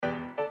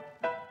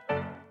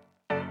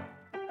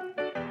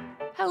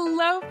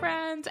Hello,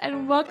 friends,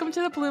 and welcome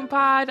to the Bloom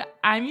Pod.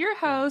 I'm your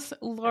host,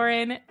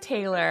 Lauren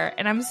Taylor,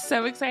 and I'm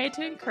so excited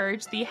to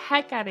encourage the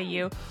heck out of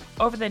you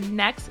over the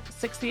next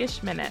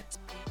 60-ish minutes.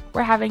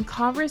 We're having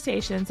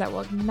conversations that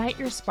will ignite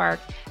your spark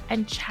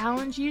and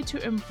challenge you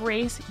to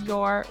embrace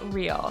your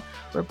real.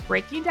 We're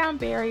breaking down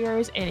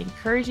barriers and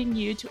encouraging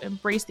you to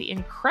embrace the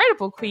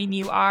incredible queen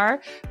you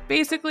are.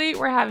 Basically,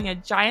 we're having a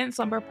giant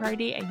slumber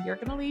party and you're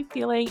going to leave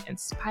feeling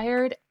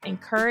inspired,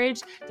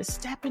 encouraged to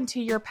step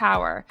into your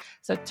power.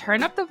 So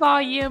turn up the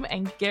volume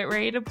and get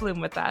ready to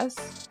bloom with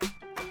us.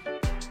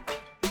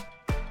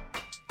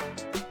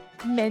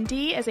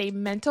 Mindy is a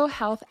mental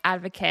health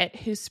advocate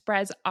who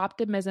spreads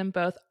optimism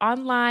both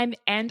online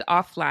and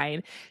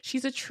offline.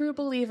 She's a true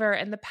believer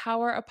in the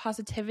power of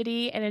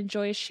positivity and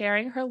enjoys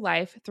sharing her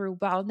life through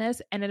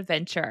wellness and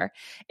adventure.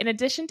 In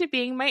addition to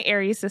being my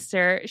Aries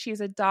sister,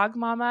 she's a dog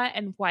mama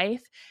and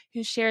wife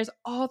who shares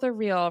all the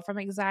real, from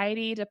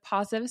anxiety to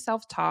positive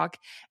self-talk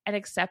and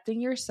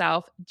accepting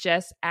yourself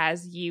just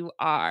as you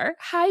are.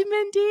 Hi,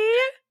 Mindy.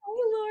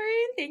 Hi,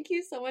 Lauren. Thank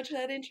you so much for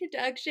that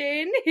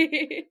introduction.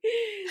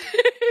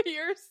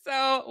 You're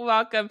so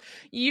welcome.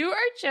 You are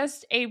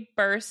just a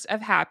burst of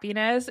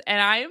happiness,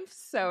 and I am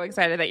so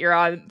excited that you're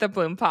on the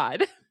Bloom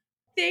Pod.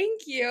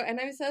 Thank you.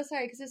 And I'm so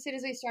sorry because as soon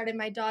as we started,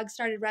 my dog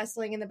started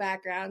wrestling in the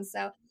background.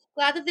 So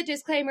glad that the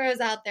disclaimer is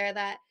out there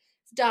that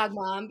it's dog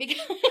mom, because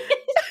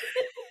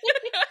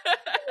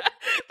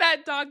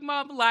that dog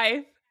mom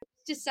life.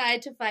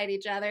 Decide to fight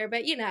each other.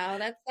 But you know,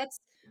 that's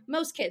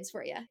most kids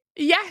for you.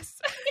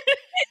 Yes.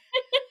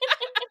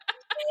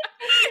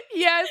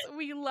 Yes,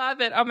 we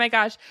love it. Oh my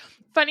gosh.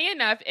 Funny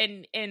enough,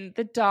 in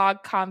the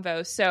dog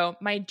convo, so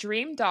my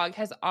dream dog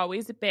has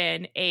always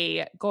been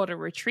a golden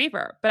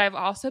retriever, but I've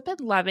also been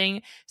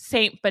loving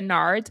Saint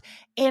Bernards,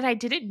 and I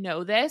didn't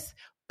know this,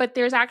 but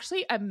there's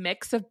actually a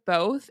mix of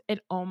both.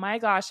 And oh my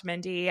gosh,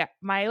 Mindy,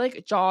 my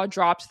jaw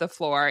dropped to the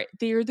floor.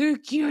 They're the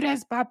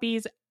cutest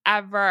puppies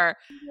ever.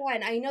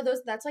 One, I know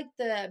that's like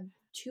the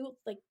two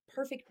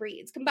perfect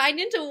breeds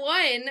combined into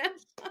one.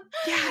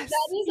 Yes.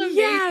 That is amazing.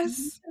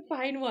 Yes. To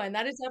find one.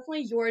 That is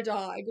definitely your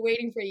dog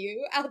waiting for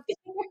you out there.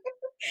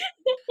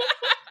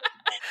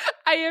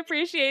 I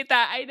appreciate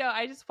that. I know.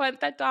 I just want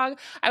that dog.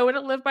 I want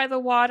to live by the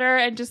water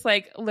and just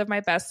live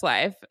my best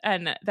life.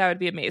 And that would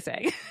be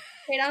amazing.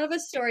 Straight out of a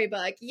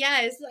storybook.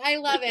 Yes, I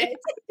love it.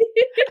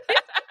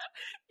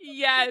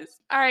 Yes.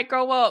 All right,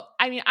 girl. Well,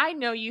 I mean, I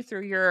know you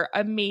through your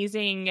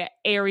amazing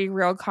Airy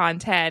Real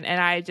content.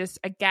 And I just,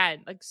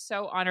 again,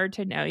 so honored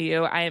to know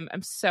you. I'm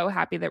so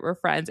happy that we're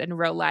friends in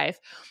real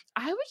life.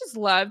 I would just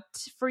love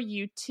for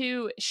you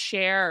to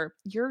share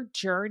your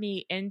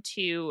journey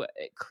into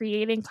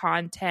creating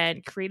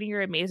content, creating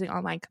your amazing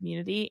online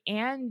community,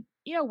 and,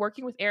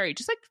 working with Airy.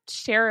 Just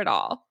share it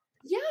all.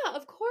 Yeah,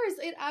 of course.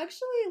 It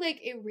actually,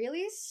 it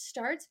really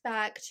starts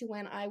back to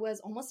when I was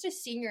almost a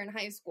senior in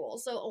high school,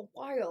 so a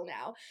while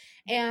now.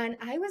 And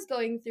I was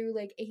going through,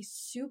 a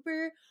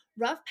super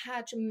rough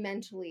patch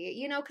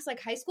mentally, because,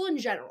 high school in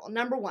general,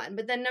 number one.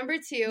 But then number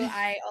two,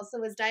 I also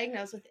was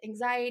diagnosed with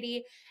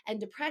anxiety and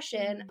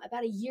depression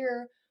about a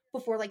year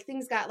before,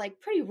 things got,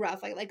 pretty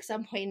rough,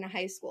 some point in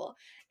high school.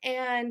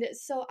 And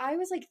so I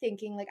was,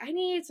 thinking, I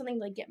need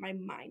something to, get my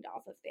mind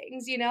off of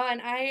things,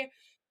 and I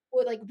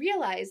would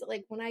realize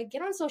that when I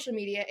get on social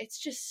media, it's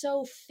just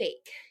so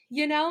fake,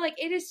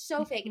 it is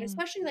so fake. And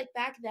especially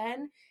back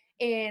then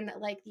in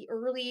the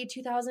early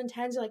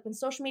 2010s, or when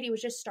social media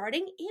was just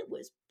starting, it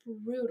was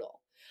brutal.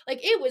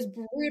 It was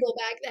brutal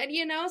back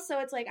then, so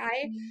it's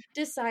I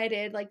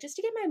decided just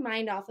to get my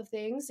mind off of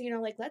things,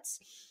 let's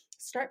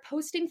start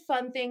posting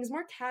fun things,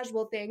 more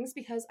casual things,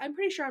 because I'm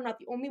pretty sure I'm not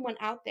the only one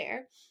out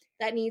there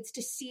that needs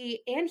to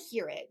see and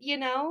hear it,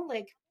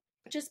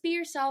 just be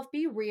yourself,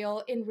 be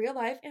real in real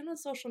life and on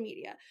social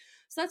media.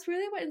 So that's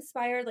really what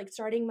inspired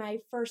starting my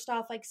first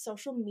off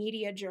social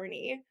media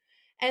journey.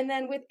 And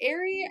then with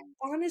Airy,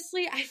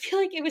 honestly, I feel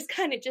it was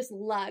kind of just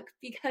luck,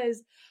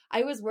 because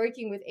I was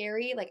working with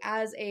Airy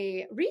as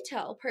a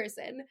retail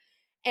person.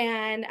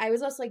 And I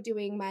was also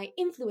doing my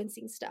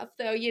influencing stuff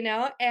though,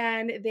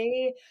 and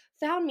they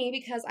found me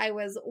because I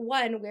was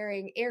one,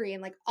 wearing Airy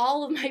in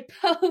all of my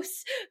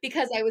posts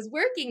because I was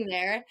working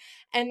there.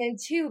 And then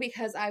two,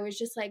 because I was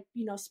just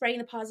spreading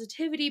the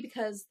positivity,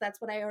 because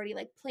that's what I already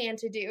planned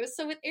to do.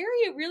 So with Airy,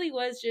 it really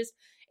was just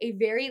a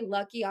very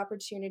lucky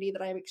opportunity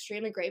that I'm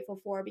extremely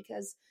grateful for,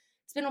 because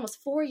it's been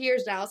almost 4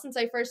 years now since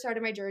I first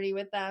started my journey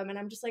with them. And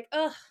I'm just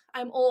ugh,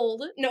 I'm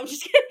old. No, I'm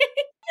just kidding.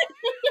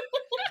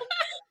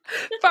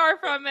 Far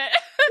from it.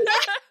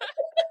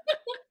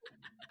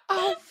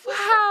 Oh,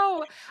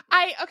 wow.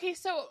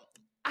 So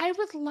I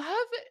would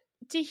love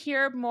to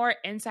hear more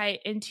insight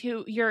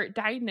into your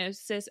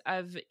diagnosis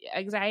of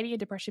anxiety and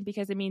depression,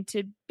 because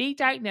to be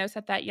diagnosed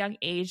at that young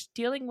age,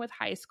 dealing with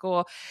high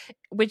school,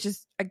 which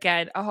is,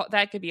 again,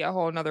 that could be a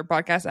whole nother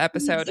podcast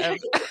episode of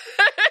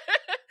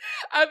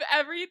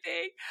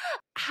everything.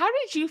 How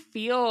did you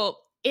feel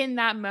in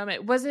that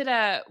moment? Was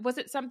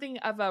it something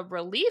of a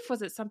relief?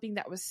 Was it something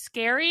that was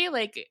scary?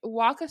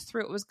 Walk us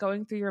through what was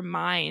going through your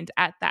mind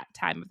at that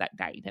time of that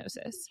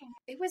diagnosis.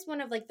 It was one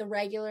of the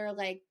regular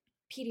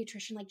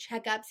pediatrician like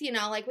checkups,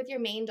 like with your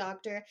main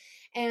doctor.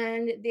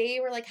 And they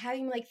were like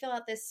having me like fill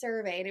out this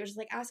survey. And it was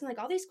like asking like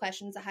all these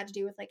questions that had to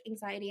do with like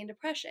anxiety and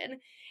depression.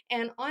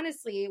 And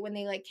honestly, when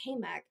they like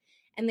came back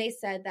and they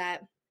said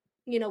that,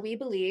 we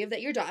believe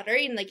that your daughter,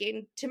 and like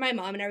to my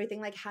mom and everything,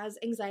 like has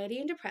anxiety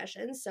and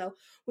depression. So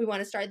we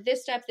want to start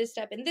this step,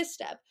 and this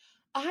step.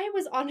 I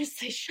was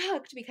honestly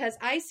shocked because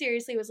I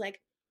seriously was like,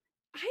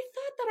 I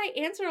thought that I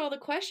answered all the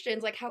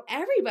questions, like how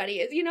everybody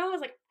is, I was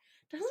like,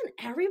 doesn't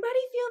everybody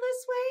feel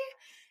this way?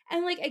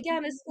 And like,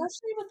 again,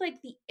 especially with like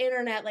the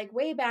internet, like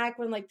way back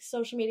when like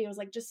social media was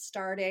like just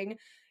starting,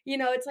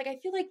 it's like, I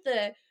feel like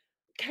the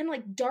kind of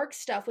like dark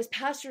stuff was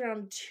passed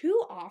around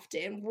too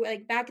often,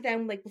 like back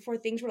then, like before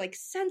things were like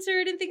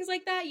censored and things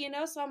like that,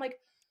 so I'm like,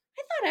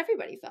 I thought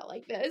everybody felt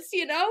like this,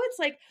 it's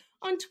like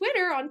on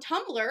Twitter, on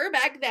Tumblr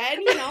back then,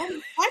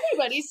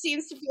 everybody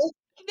seems to feel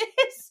like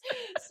this.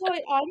 So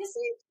it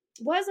honestly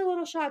was a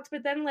little shocked,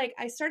 but then like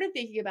I started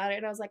thinking about it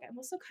and I was like, I'm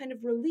also kind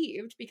of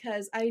relieved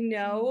because I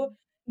know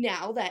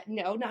now that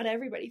no, not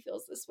everybody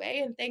feels this way.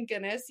 And thank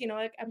goodness,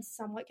 like I'm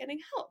somewhat getting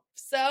help.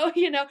 So,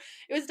 it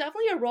was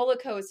definitely a roller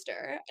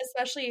coaster,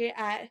 especially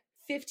at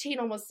 15,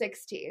 almost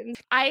 16.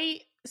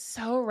 I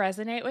so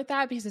resonate with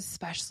that because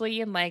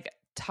especially in like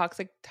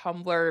toxic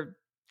Tumblr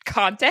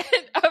content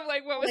of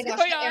like what was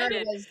going on.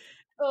 It was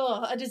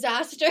a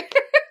disaster.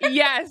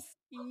 Yes.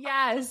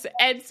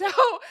 And so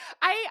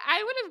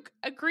I would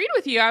have agreed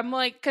with you. I'm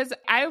like, because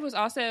I was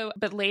also,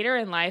 but later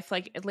in life,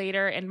 like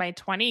later in my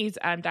 20s,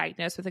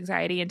 diagnosed with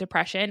anxiety and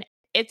depression.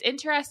 It's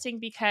interesting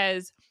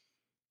because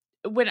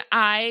when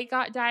I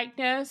got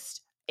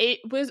diagnosed, it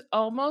was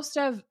almost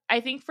I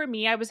think for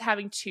me, I was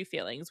having two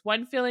feelings.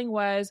 One feeling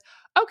was,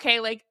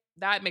 okay, like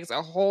that makes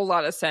a whole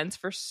lot of sense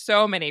for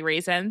so many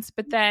reasons.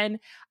 But then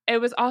it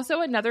was also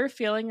another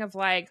feeling of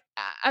like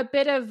a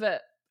bit of,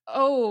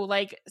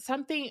 like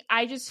something,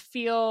 I just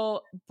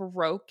feel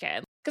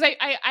broken. Because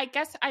I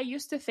guess I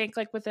used to think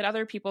like with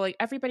other people, like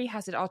everybody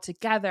has it all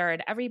together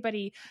and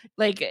everybody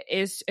like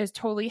is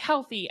totally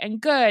healthy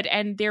and good.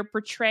 And they're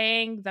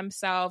portraying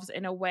themselves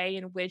in a way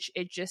in which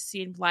it just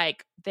seemed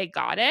like they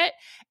got it.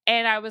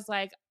 And I was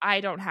like, I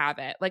don't have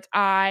it. Like,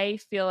 I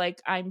feel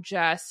like I'm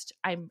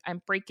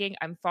breaking,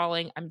 I'm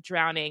falling, I'm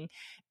drowning.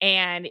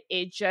 And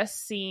it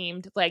just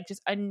seemed like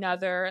just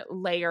another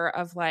layer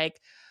of like,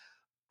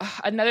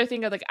 another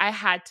thing of like I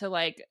had to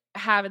like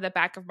have in the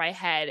back of my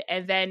head.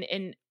 And then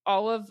in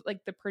all of like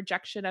the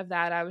projection of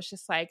that, I was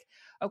just like,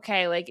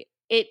 okay, like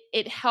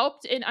it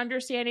helped in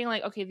understanding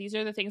like, okay, these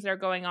are the things that are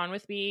going on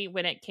with me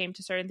when it came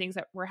to certain things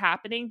that were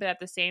happening. But at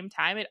the same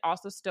time, it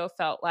also still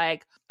felt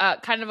like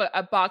kind of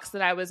a box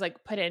that I was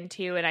like put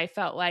into. And I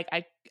felt like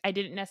I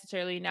didn't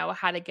necessarily know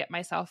how to get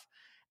myself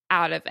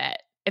out of it,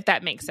 if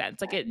that makes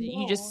sense. Like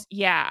you just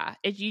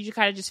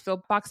kind of just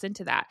feel boxed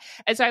into that.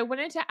 And so I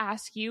wanted to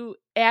ask you,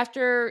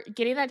 after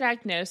getting that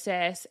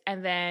diagnosis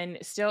and then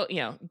still,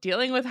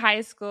 dealing with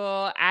high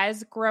school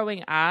as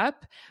growing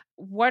up,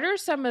 what are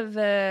some of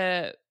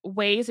the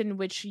ways in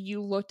which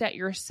you looked at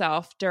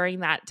yourself during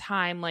that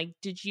time? Like,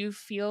 did you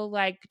feel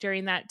like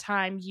during that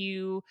time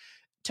you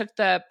took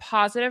the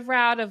positive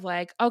route of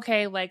like,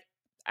 okay, like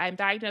I'm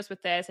diagnosed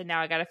with this and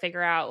now I got to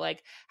figure out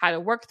like how to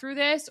work through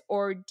this?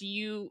 Or do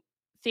you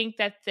think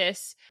that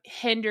this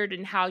hindered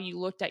in how you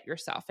looked at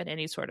yourself in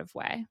any sort of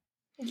way?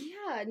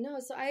 Yeah, no,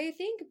 so I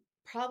think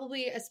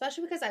probably,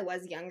 especially because I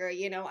was younger,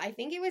 I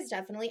think it was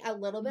definitely a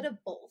little bit of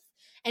both.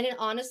 And it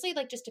honestly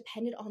like just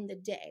depended on the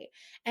day.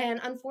 And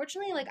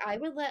unfortunately, like I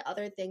would let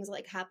other things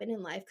like happen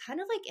in life kind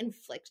of like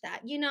inflict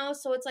that,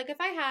 So it's like if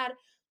I had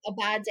a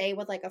bad day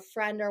with like a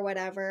friend or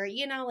whatever,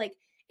 like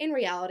in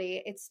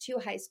reality, it's two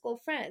high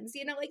school friends,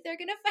 like they're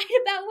gonna fight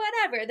about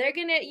whatever. They're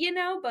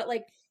gonna, but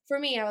like for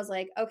me, I was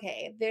like,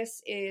 okay,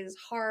 this is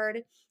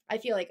hard. I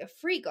feel like a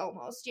freak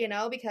almost,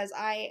 because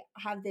I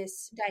have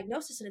this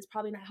diagnosis and it's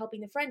probably not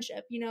helping the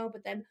friendship,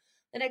 but then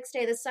the next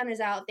day the sun is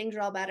out, things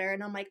are all better.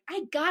 And I'm like,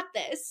 I got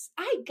this,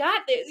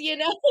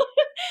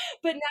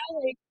 but now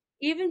like,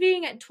 even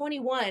being at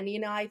 21,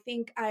 I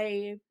think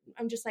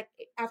I'm just like,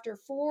 after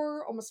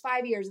almost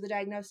 5 years of the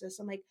diagnosis,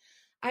 I'm like,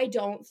 I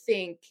don't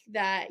think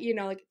that,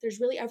 like there's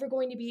really ever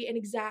going to be an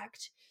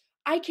exact,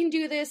 I can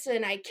do this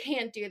and I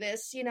can't do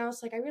this, so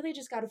like, I really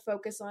just got to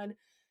focus on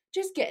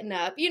just getting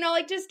up,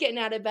 like just getting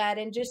out of bed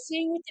and just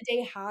seeing what the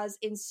day has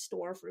in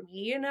store for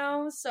me,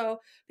 so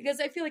because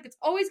I feel like it's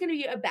always going to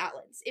be a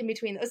balance in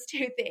between those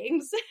two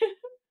things.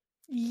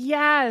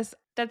 Yes,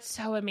 that's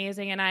so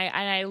amazing. And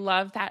I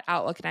love that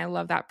outlook and I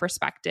love that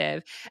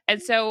perspective.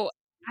 And so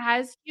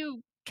as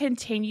you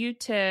continue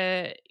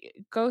to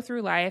go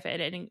through life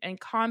and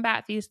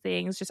combat these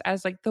things just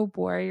as like the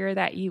warrior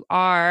that you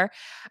are,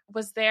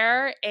 was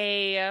there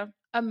a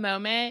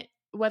moment,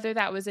 whether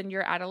that was in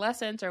your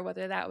adolescence or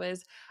whether that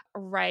was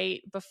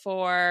right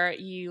before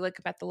you like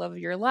met the love of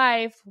your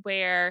life,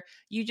 where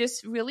you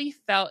just really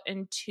felt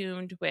in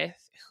tuned with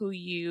who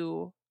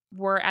you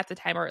were at the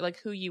time or like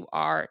who you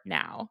are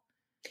now?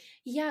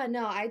 Yeah,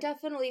 no, I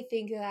definitely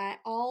think that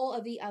all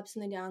of the ups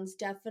and the downs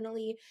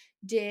definitely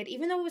did,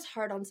 even though it was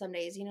hard on some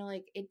days,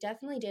 like it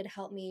definitely did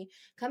help me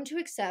come to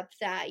accept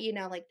that,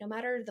 like no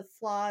matter the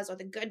flaws or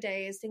the good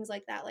days, things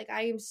like that, like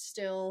I am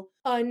still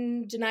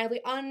undeniably,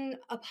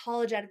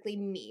 unapologetically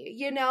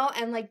me,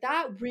 and like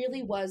that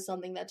really was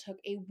something that took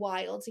a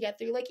while to get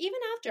through, like even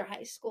after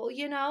high school,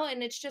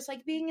 and it's just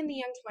like being in the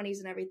young 20s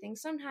and everything.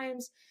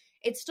 Sometimes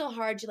it's still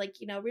hard to like,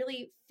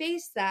 really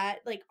face that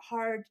like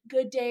hard,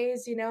 good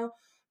days,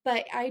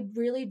 but I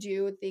really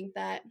do think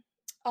that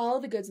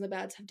all the goods and the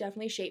bads have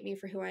definitely shaped me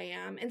for who I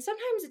am. And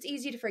sometimes it's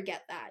easy to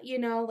forget that,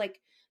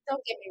 like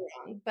don't get me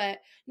wrong, but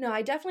no,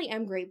 I definitely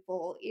am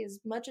grateful.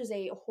 As much as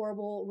a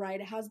horrible ride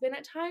has been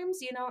at times,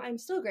 I'm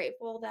still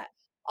grateful that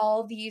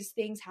all these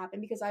things happen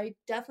because I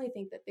definitely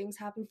think that things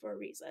happen for a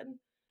reason.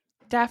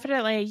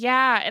 Definitely.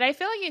 Yeah. And I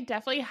feel like it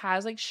definitely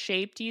has like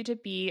shaped you to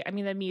be, I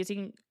mean, the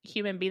amazing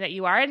human being that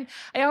you are. And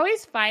I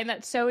always find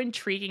that so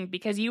intriguing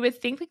because you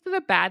would think like the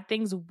bad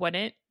things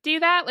wouldn't do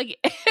that. Like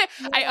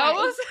I Yeah,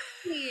 almost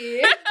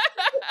exactly.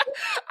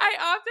 I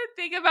often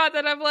think about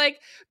that. I'm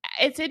like,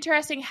 it's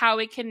interesting how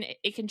it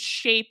can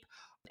shape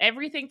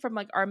everything from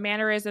like our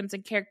mannerisms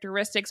and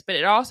characteristics, but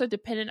it also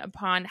dependent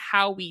upon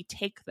how we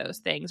take those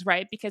things,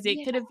 right? Because it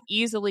Yeah. could have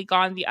easily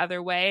gone the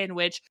other way, in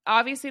which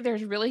obviously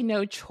there's really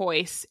no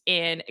choice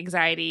in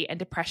anxiety and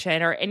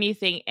depression or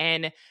anything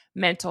in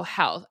mental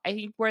health. I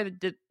think where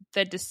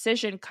the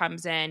decision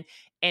comes in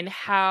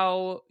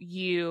how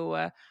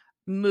you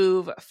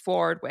move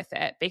forward with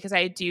it, because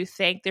I do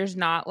think there's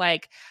not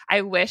like,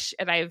 I wish,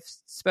 and I've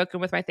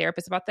spoken with my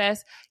therapist about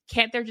this,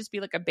 can't there just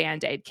be like a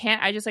band-aid?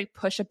 Can't I just like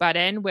push a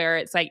button where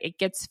it's like it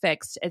gets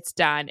fixed, it's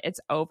done, it's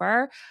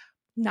over?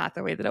 Not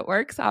the way that it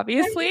works,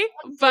 obviously,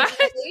 but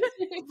Unfortunately.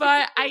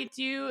 I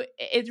do,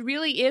 it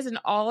really is, and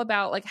all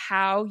about like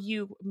how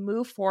you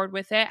move forward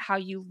with it, how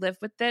you live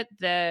with it,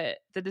 the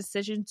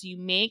decisions you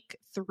make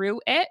through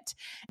it.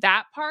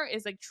 That part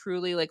is like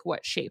truly like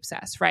what shapes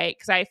us, right?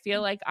 Because I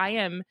feel like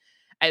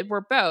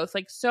we're both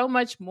like so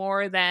much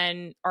more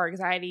than our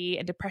anxiety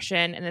and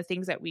depression and the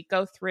things that we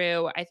go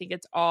through. I think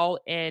it's all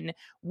in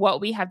what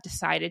we have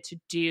decided to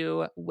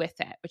do with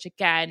it, which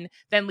again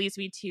then leads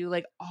me to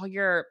like all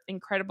your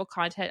incredible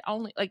content,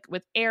 only like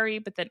with Aerie,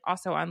 but then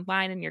also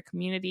online in your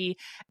community.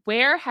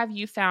 Where have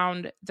you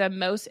found the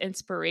most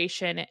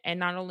inspiration in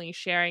not only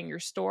sharing your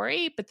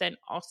story, but then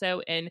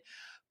also in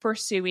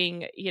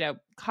pursuing,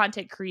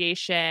 content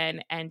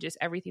creation and just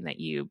everything that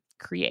you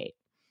create?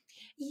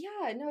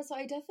 Yeah, no, so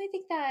I definitely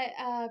think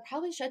that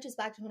probably stretches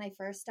back to when I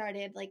first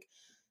started like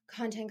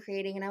content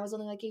creating, and I was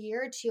only like a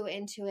year or two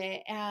into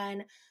it.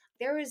 And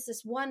there was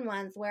this one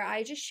month where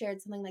I just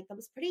shared something like that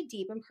was pretty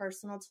deep and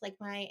personal to like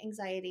my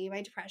anxiety,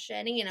 my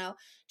depression, and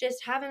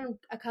just having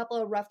a couple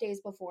of rough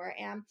days before.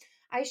 And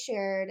I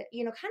shared,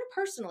 kind of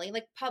personally,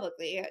 like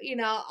publicly,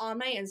 on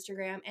my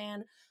Instagram.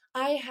 And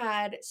I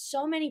had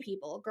so many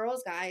people,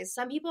 girls, guys,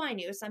 some people I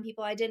knew, some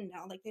people I didn't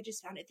know, like they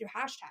just found it through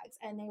hashtags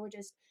and they were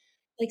just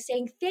like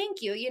saying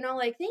thank you,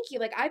 like thank you,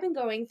 I've been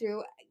going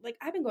through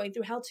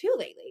hell too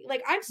lately,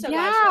 like I'm so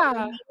glad to know I'm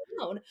Yeah. not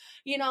alone,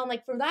 and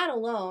like from that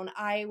alone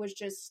I was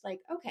just like,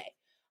 okay,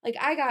 like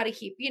I gotta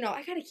keep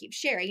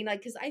sharing,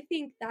 because I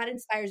think that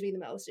inspires me the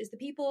most is the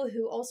people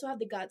who also have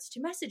the guts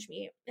to message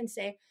me and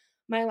say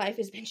my life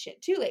has been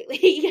shit too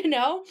lately.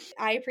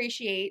 I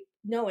appreciate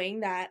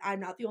knowing that I'm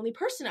not the only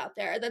person out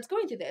there that's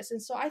going through this,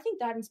 and so I think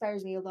that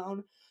inspires me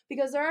alone,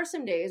 because there are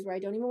some days where I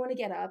don't even want to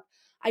get up.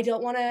 I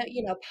don't want to,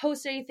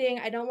 post anything.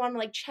 I don't want to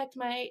like check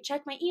my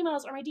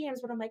emails or my DMs,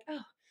 but I'm like, oh,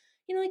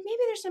 like maybe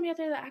there's somebody out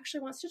there that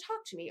actually wants to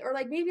talk to me, or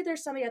like maybe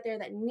there's somebody out there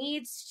that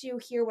needs to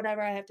hear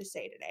whatever I have to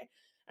say today.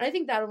 And I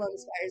think that alone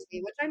inspires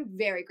me, which I'm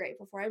very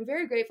grateful for. I'm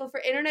very grateful for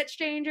internet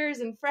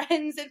strangers and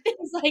friends and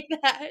things like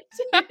that.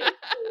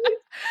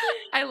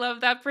 I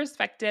love that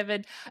perspective.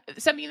 And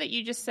something that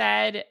you just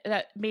said,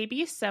 that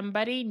maybe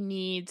somebody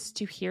needs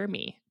to hear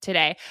me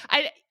today.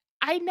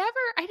 I never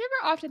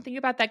often think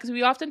about that, because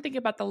we often think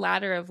about the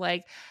latter of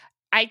like,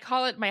 I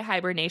call it my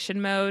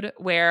hibernation mode,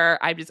 where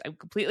I'm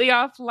completely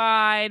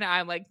offline.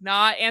 I'm like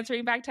not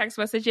answering back text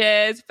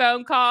messages,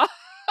 phone call.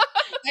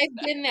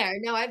 I've been there.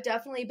 No, I've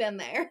definitely been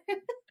there.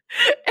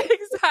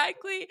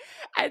 Exactly.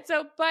 And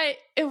so, but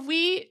if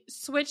we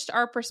switched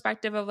our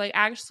perspective of like,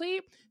 actually,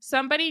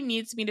 somebody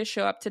needs me to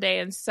show up today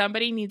and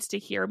somebody needs to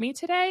hear me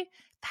today,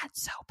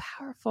 that's so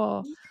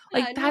powerful. Yeah,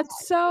 Like, no,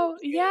 that's so,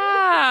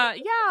 yeah,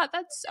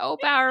 that's so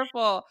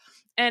powerful.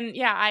 And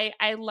yeah,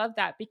 I love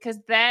that, because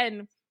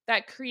then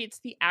that creates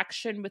the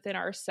action within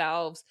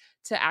ourselves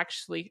to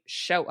actually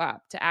show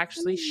up, to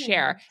actually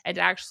share, mm, and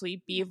to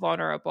actually be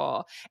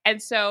vulnerable.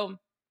 And so,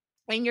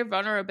 in your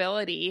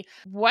vulnerability,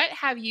 what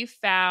have you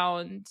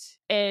found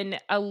in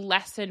a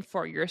lesson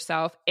for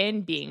yourself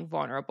in being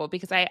vulnerable?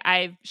 Because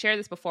I've shared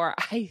this before.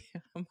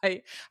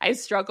 I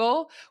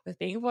struggle with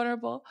being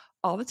vulnerable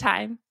all the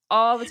time.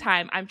 All the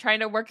time. I'm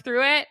trying to work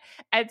through it.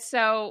 And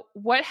so,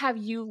 what have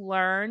you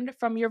learned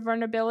from your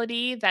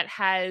vulnerability that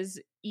has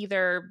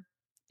either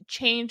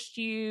changed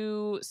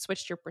you,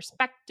 switched your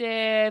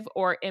perspective,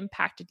 or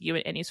impacted you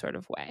in any sort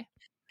of way?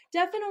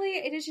 definitely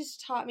it has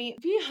just taught me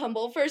be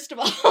humble, first of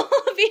all.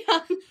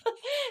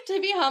 To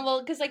be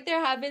humble, because like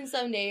there have been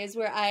some days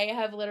where I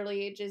have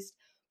literally just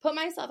put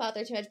myself out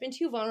there too much, been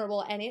too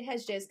vulnerable, and it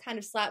has just kind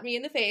of slapped me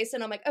in the face,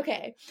 and I'm like,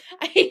 okay.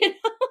 I think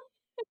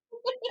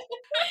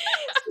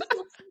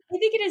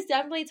it has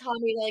definitely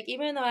taught me, like,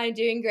 even though I'm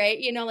doing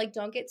great, like,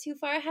 don't get too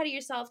far ahead of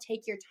yourself,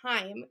 take your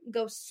time,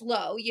 go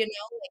slow,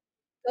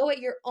 go at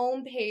your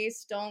own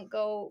pace, don't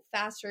go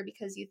faster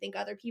because you think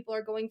other people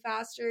are going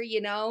faster. So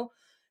I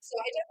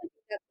definitely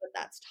think that's what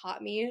that's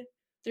taught me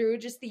through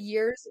just the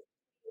years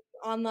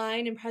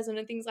online and present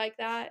and things like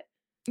that.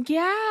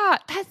 Yeah,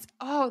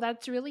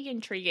 that's really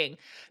intriguing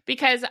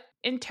because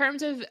in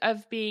terms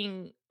of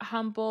being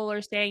humble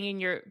or staying in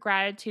your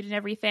gratitude and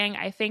everything,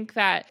 I think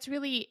that it's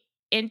really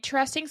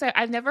interesting. So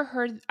I've never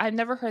heard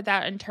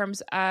that in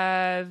terms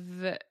of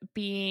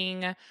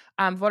being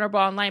vulnerable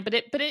online, but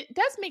it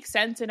does make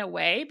sense in a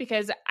way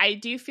because I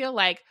do feel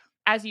like,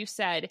 as you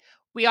said,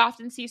 we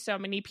often see so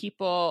many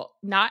people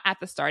not at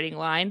the starting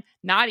line,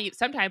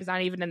 sometimes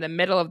not even in the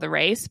middle of the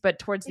race, but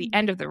towards the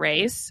end of the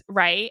race,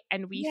 right?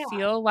 And we Yeah.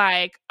 feel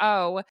like,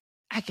 oh,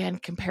 again,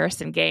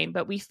 comparison game,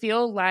 but we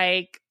feel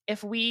like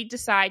if we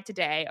decide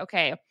today,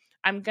 okay,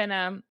 I'm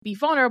gonna be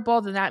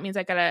vulnerable, then that means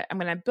I'm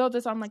gonna build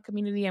this online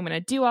community. I'm gonna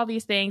do all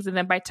these things, and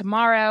then by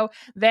tomorrow,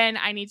 then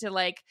I need to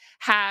like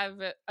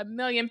have 1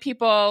 million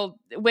people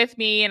with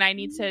me, and I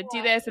need to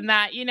do this and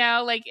that.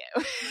 Like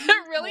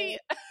really.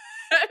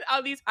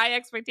 All these high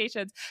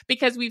expectations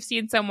because we've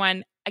seen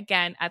someone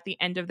again at the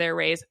end of their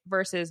race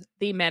versus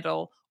the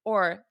middle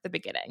or the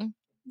beginning.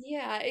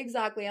 Yeah,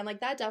 exactly. I'm like,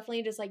 that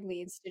definitely just like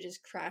leads to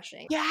just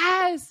crashing.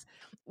 Yes.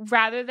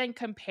 Rather than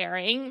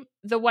comparing,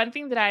 the one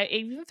thing that I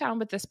even found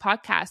with this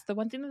podcast, the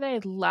one thing that I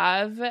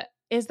love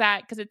is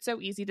that because it's so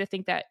easy to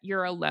think that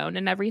you're alone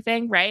in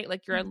everything, right?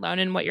 Like you're alone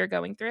in what you're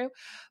going through.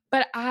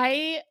 But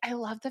I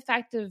love the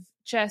fact of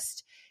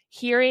just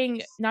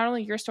hearing not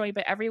only your story,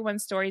 but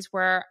everyone's stories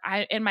where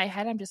in my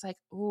head, I'm just like,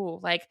 ooh,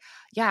 like,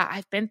 yeah,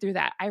 I've been through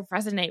that. I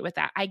resonate with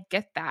that. I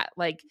get that.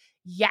 Like,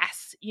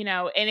 yes,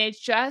 and it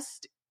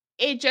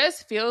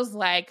just feels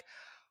like,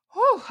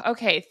 oh,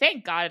 okay,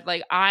 thank God.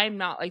 Like, I'm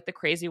not like the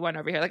crazy one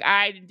over here. Like,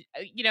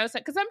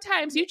 because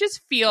sometimes you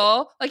just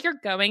feel like you're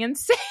going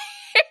insane.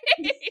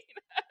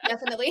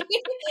 Definitely.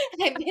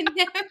 I've been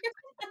there.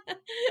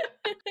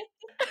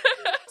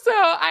 So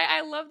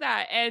I love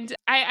that. And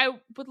I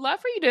would love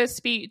for you to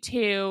speak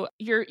to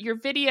your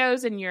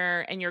videos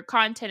and your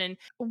content. And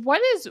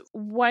what is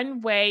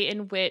one way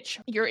in which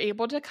you're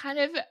able to kind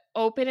of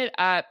open it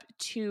up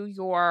to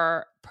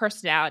your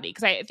personality?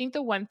 Because I think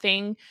the one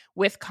thing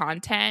with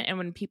content, and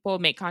when people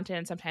make content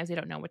and sometimes they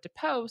don't know what to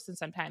post and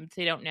sometimes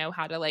they don't know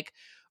how to like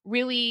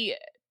really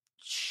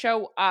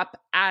show up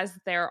as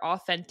their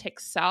authentic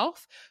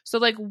self. So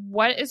like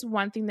what is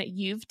one thing that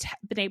you've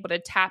been able to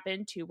tap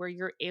into where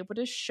you're able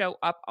to show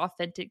up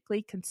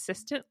authentically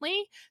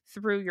consistently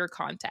through your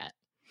content?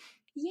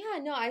 Yeah,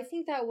 no, I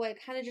think that what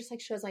kind of just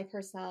like shows my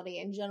personality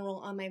in general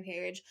on my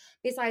page,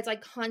 besides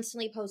like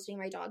constantly posting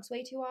my dogs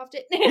way too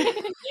often.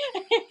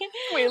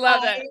 We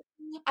love it.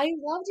 I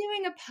love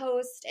doing a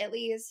post at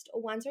least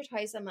once or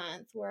twice a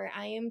month where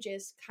I am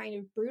just kind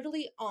of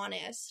brutally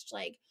honest,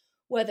 like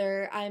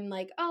whether I'm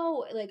like,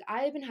 oh, like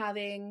I've been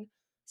having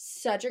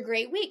such a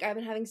great week. I've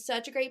been having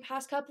such a great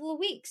past couple of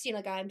weeks.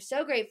 Like I'm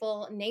so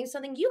grateful. Name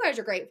something you guys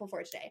are grateful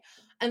for today.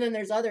 And then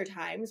there's other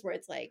times where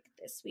it's like,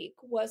 this week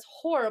was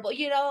horrible. Like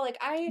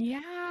it's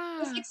Yeah.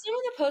 like some of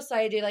the posts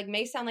I do like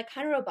may sound like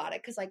kind of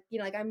robotic because like,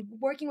 like I'm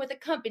working with a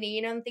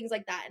company, and things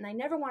like that. And I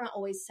never want to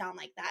always sound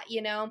like that.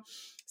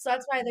 So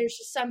that's why there's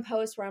just some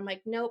posts where I'm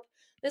like, nope,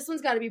 this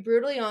one's got to be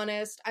brutally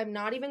honest. I'm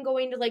not even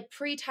going to like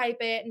pre-type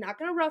it, not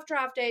going to rough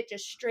draft it,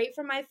 just straight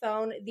from my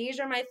phone. These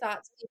are my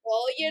thoughts,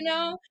 people.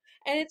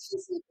 And it's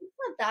just like, it's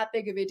not that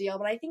big of a deal,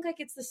 but I think like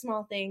it's the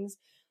small things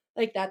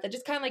like that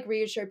just kind of like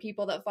reassure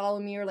people that follow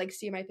me or like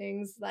see my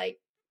things like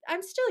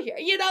I'm still here,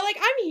 like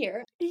I'm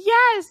here.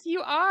 Yes,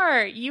 you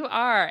are. You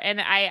are.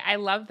 And I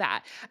love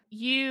that. Do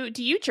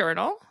you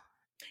journal?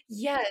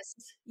 Yes.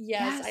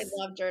 Yes, I Yes.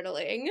 love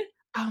journaling.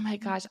 Oh my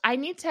gosh. I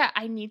need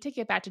to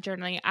get back to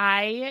journaling.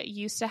 I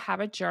used to have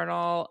a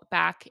journal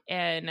back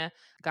in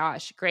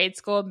grade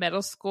school,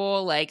 middle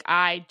school. Like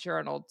I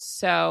journaled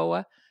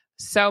so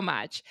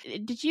much.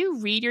 Did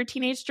you read your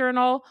teenage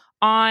journal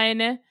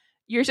on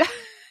your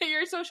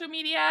your social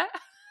media?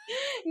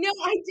 No,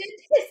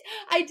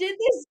 I did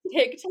this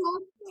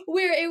TikTok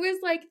where it was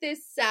like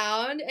this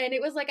sound and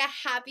it was like a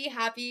happy,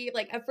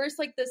 like at first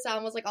like the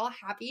sound was like all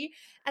happy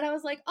and I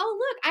was like, oh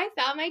look, I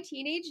found my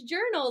teenage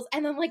journals.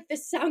 And then like the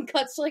sound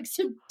cuts to like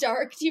some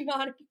dark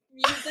demonic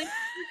music.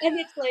 And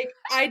it's like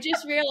I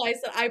just realized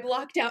that I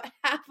blocked out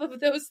half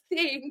of those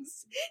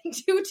things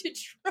due to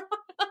trauma.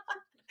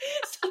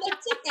 So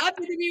that's what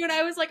happened to me when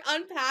I was like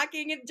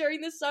unpacking it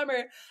during the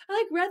summer. I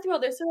like read through all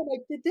this and I'm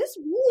like, did this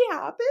really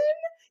happen?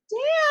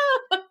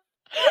 Damn.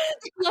 I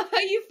love how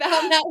you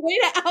found that way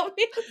to out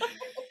me.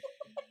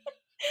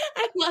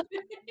 I love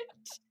it.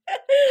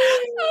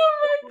 Oh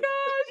my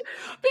gosh.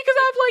 Because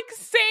I'm like,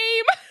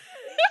 same.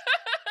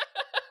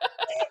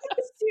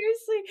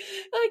 Seriously.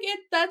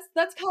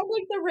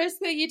 like the risk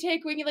that you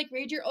take when you like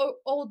read your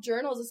old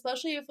journals,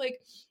 especially if like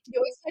you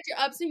always had your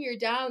ups and your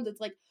downs.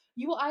 It's like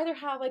you will either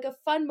have like a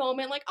fun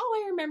moment, like,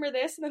 oh, I remember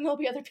this, and then there'll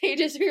be other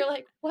pages where you're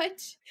like, what?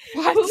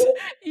 What?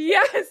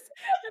 Yes.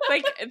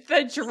 Like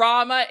the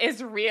drama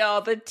is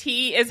real. The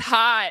tea is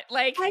hot.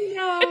 Like I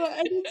know,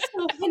 and it's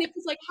so funny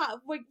because like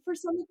for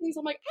some of the things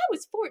I'm like, I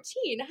was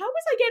 14. How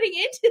was I getting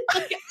into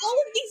like all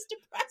of these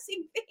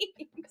depressing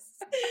things?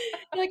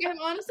 Like I'm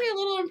honestly a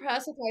little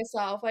impressed with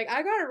myself. Like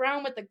I got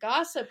around with the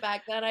gossip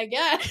back then, I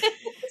guess.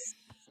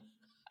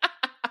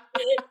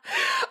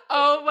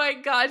 Oh my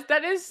gosh,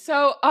 that is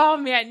so, oh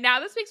man,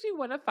 now this makes me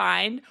want to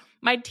find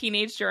my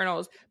teenage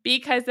journals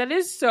because that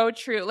is so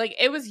true. Like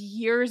it was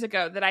years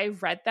ago that I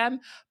read them,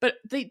 but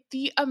the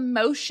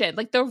emotion,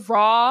 like the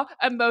raw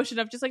emotion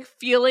of just like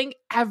feeling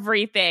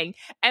everything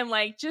and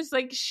like just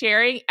like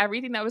sharing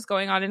everything that was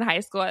going on in high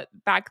school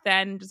back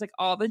then, just like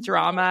all the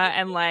drama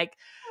and like,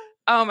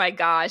 oh my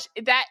gosh,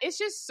 that is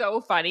just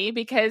so funny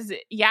because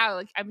yeah,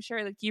 like I'm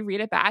sure like you read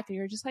it back and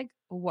you're just like,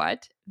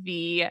 what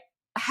the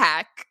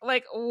heck?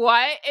 Like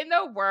what in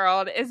the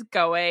world is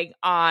going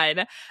on?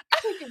 Like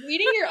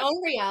reading your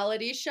own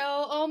reality show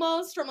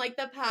almost from like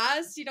the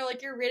past, you know,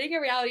 like you're reading a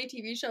reality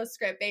TV show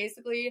script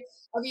basically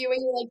of you when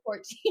you're like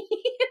 14.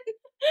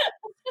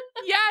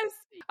 Yes.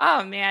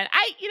 Oh man.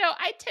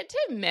 I tend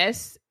to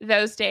miss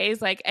those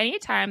days. Like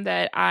anytime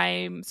that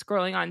I'm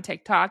scrolling on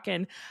TikTok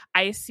and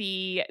I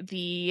see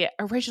the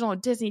original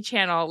Disney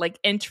Channel like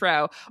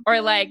intro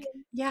or like,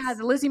 yeah,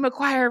 the Lizzie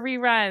McGuire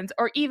reruns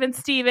or even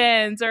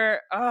Stevens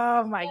or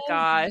oh my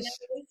gosh.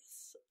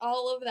 Yes.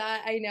 All of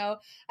that, I know.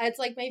 It's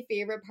like my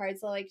favorite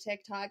parts of like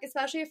TikTok,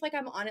 especially if like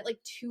I'm on it like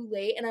too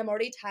late and I'm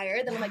already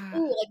tired. Then I'm like,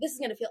 ooh, like this is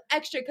gonna feel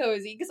extra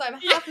cozy because I'm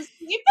half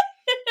asleep.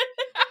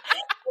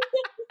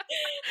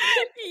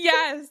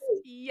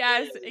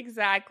 Yes,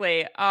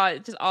 exactly.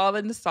 Just all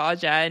the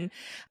nostalgia and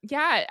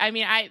yeah, I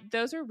mean,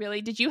 those are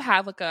really. Did you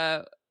have like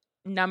a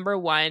number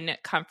one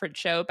comfort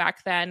show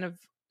back then of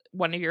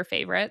one of your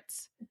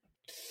favorites?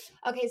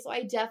 Okay, so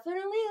I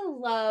definitely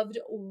loved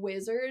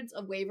Wizards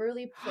of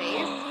Waverly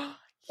Place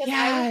because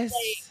Yes.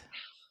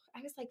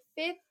 I was like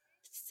fifth,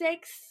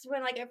 sixth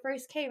when like it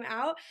first came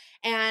out,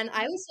 and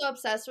I was so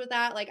obsessed with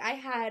that. Like I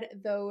had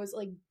those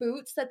like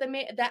boots that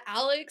that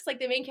Alex, like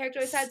the main character,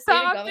 always had.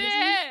 Stop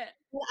it!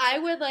 I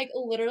would like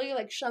literally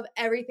like shove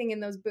everything in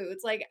those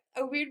boots. Like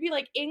we'd be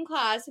like in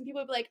class, and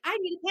people would be like, "I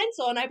need a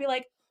pencil," and I'd be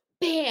like,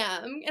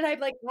 "Bam!" And I'd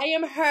be like, "I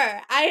am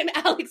her. I am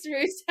Alex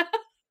Russo."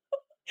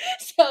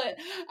 So,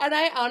 and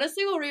I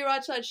honestly will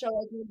rewatch that show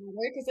like no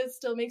matter because it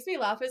still makes me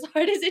laugh as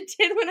hard as it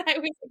did when I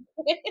was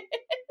a kid.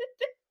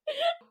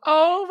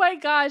 Oh my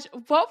gosh.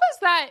 What was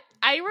that?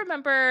 I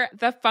remember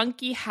the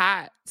Funky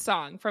Hat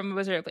song from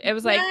Wizard. It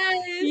was like,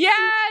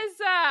 yes.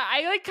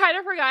 I like kind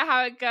of forgot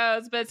how it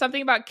goes, but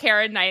something about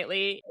Keira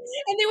Knightley.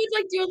 And they would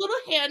like do a little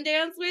hand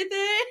dance with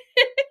it.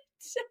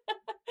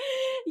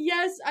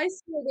 Yes, I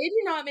swear they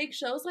do not make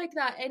shows like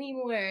that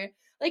anymore.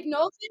 Like no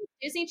offense,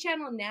 Disney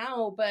Channel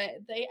now, but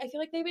I feel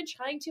like they've been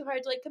trying too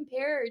hard to like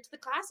compare to the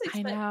classics,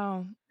 I but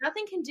know.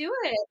 nothing can do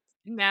it.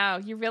 No,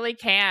 you really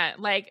can't.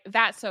 Like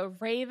that. So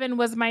Raven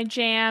was my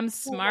jam.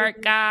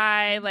 Smart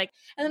Guy. Like,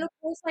 and then of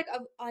course, like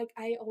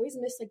I always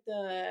miss like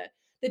the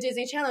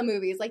Disney Channel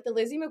movies, like the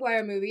Lizzie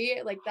McGuire movie.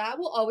 Like that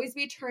will always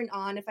be turned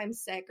on if I'm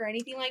sick or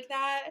anything like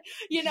that.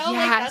 You know,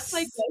 yes.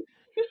 like that's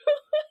like.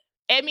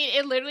 I mean,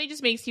 it literally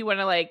just makes you want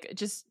to like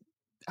just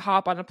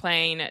hop on a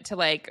plane to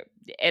like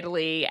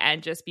Italy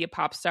and just be a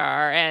pop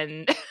star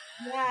and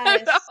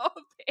yes.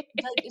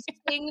 Like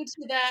sing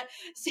to that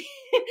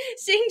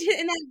sing to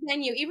in that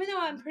venue, even though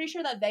I'm pretty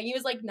sure that venue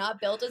is like not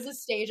built as a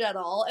stage at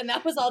all, and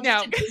that was all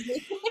just a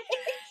Disney.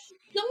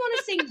 Don't want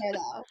to sing there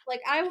though.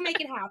 Like I will make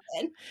it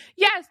happen.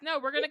 Yes, no,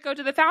 we're gonna go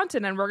to the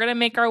fountain and we're gonna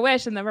make our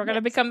wish, and then we're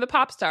gonna become the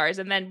pop stars,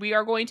 and then we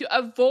are going to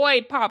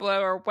avoid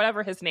Pablo or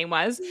whatever his name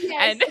was.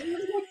 Yes. And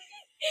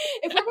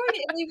if we're going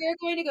to Italy, we're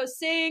going to go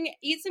sing,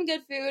 eat some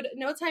good food.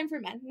 No time for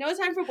men. No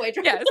time for boy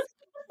drums. Yes.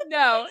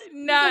 No,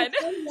 none.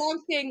 One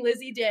long thing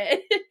Lizzie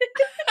did.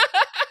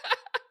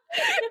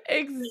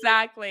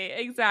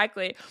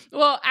 Exactly.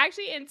 Well,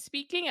 actually, and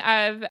speaking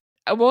of,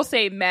 we'll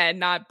say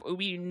men,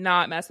 we do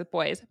not mess with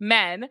boys,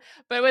 men,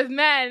 but with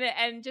men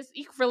and just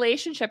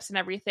relationships and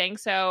everything.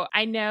 So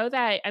I know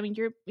that, I mean,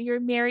 you're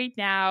married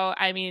now.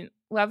 I mean,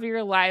 love of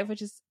your life,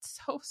 which is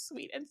so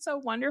sweet and so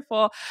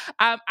wonderful.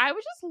 I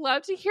would just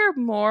love to hear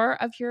more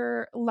of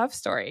your love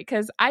story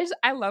because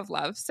I love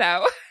love.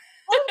 So.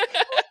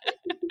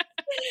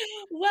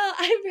 Well,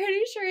 I'm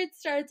pretty sure it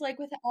starts like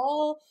with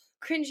all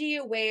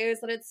cringy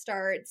ways that it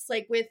starts,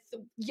 like with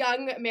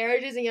young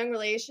marriages and young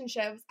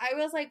relationships. I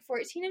was like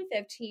 14 and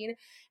 15,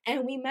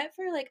 and we met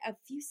for like a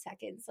few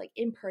seconds, like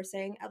in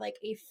person at like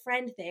a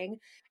friend thing.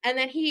 And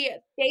then he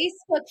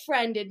Facebook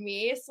friended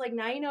me. So like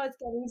now you know it's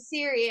getting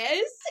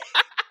serious.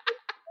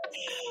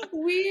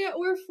 We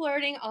were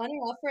flirting on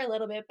and off for a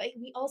little bit, but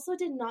we also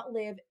did not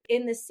live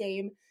in the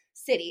same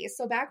cities.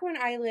 So back where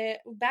I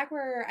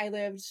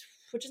lived,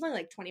 which is only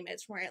like 20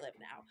 minutes from where I live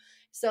now.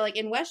 So like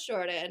in West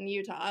Jordan,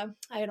 Utah,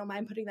 I don't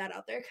mind putting that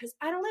out there because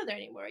I don't live there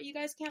anymore. You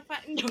guys can't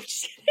find, no,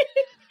 just kidding.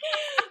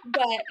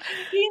 But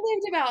he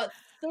lived about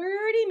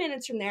 30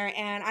 minutes from there,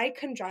 and I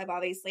couldn't drive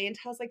obviously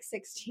until I was like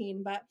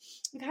 16, but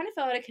we kind of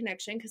felt out a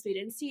connection because we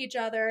didn't see each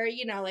other,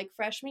 like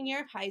freshman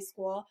year of high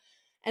school.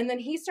 And then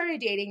he started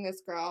dating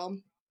this girl.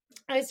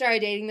 I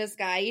started dating this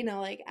guy,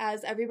 like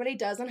as everybody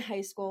does in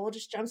high school,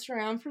 just jumps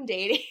around from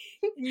dating.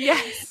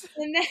 Yes.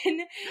 And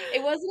then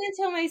it wasn't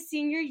until my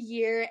senior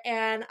year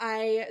and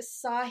I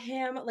saw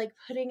him like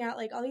putting out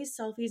like all these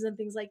selfies and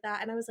things like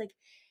that. And I was like,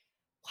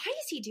 why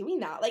is he doing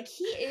that? Like,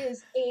 he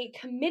is a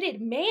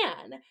committed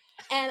man.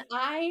 And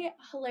I,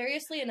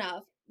 hilariously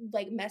enough,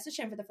 like messaged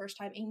him for the first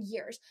time in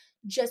years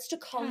just to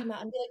call him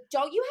out and be like,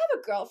 don't you have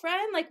a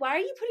girlfriend? Like, why are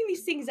you putting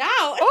these things out?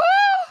 Oh,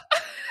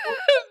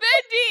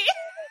 Mindy.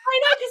 I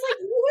know, because like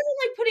he wasn't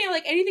like putting out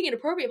like anything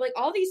inappropriate, but, like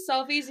all these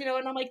selfies,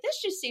 and I'm like, this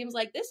just seems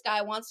like this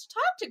guy wants to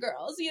talk to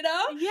girls,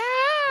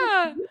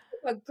 Yeah.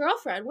 Like, a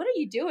girlfriend, what are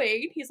you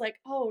doing? He's like,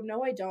 oh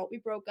no, I don't. We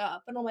broke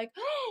up, and I'm like,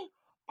 oh,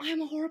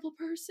 I'm a horrible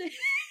person.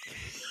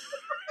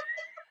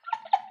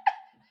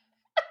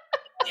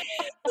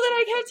 So then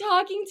I kept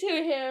talking to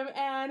him,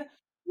 and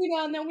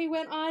and then we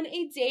went on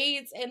a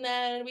date, and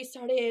then we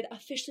started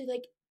officially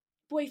like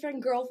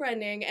boyfriend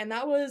girlfriending, and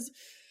that was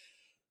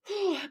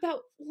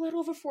about a little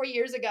over 4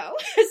 years ago.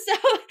 So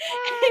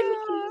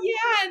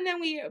and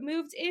then we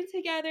moved in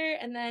together,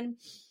 and then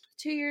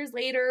 2 years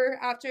later,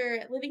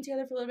 after living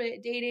together for a little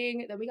bit,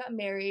 dating, then we got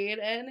married,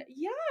 and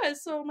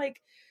so I'm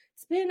like,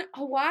 it's been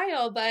a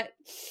while, but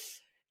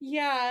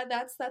yeah,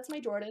 that's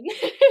my Jordan.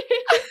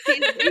 He's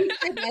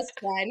my best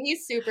friend.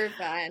 He's super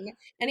fun,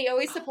 and he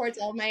always supports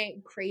all my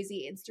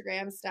crazy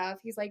Instagram stuff.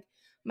 He's like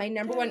my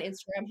number one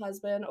Instagram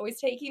husband, always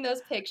taking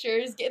those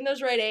pictures, getting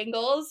those right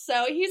angles.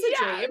 So he's a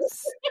dream.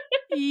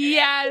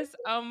 Yes.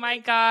 Oh my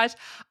gosh.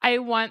 I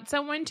want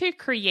someone to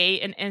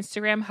create an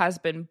Instagram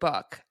husband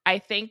book. I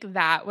think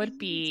that would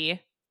be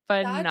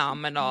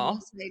phenomenal.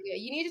 That's an idea.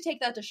 You need to take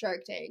that to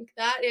Shark Tank.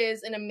 That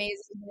is an amazing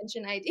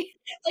invention idea.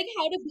 Like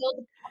how to build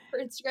a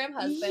proper Instagram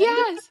husband.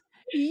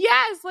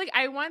 Yes. Like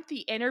I want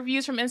the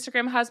interviews from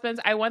Instagram husbands.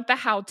 I want the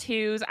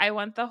how-tos. I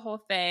want the whole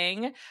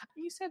thing.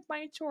 You said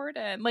my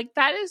Jordan. Like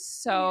that is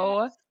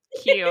so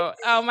cute.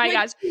 Oh my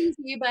gosh.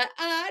 Cheesy, but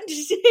but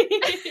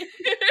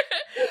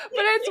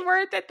it's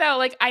worth it though.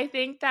 Like I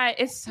think that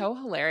it's so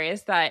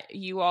hilarious that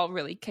you all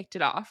really kicked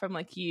it off from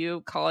like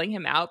you calling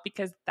him out,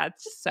 because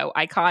that's so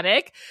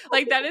iconic.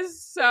 Like that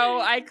is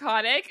so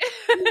iconic.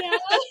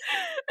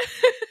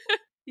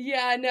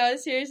 Yeah, no,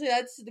 seriously,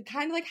 that's the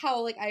kind of like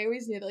how like I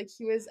always knew that, like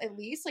he was, at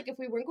least like if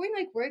we weren't going to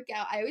like work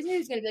out, I always knew he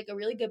was gonna be like a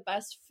really good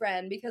best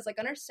friend, because like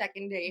on our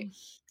second date,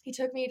 he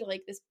took me to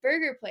like this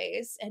burger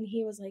place, and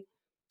he was like,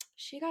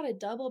 she got a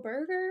double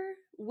burger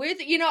with,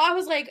 I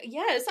was like,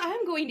 yes,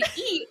 I'm going to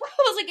eat.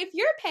 I was like, if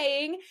you're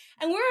paying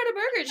and we're at a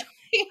burger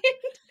joint,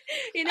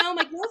 I'm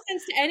like, no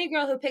offense to any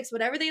girl who picks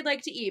whatever they'd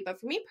like to eat, but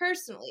for me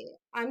personally,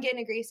 I'm getting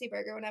a greasy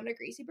burger when I'm at a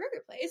greasy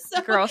burger place.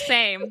 So. Girl,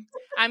 same.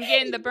 I'm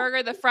getting the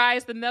burger, the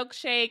fries, the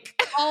milkshake.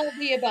 All of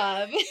the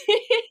above.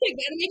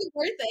 Gotta make it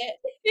worth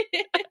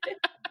it.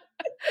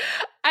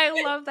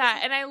 I love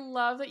that. And I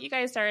love that you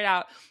guys started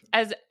out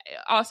as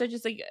also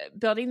just like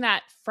building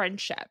that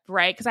friendship,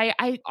 right? Because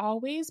I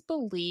always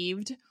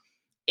believed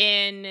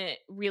in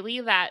really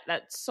that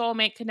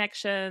soulmate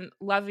connection,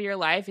 love of your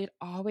life. It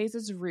always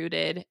is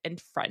rooted in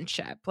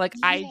friendship. Like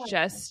I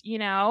just,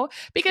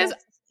 because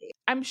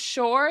I'm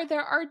sure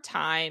there are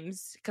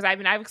times, because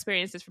I've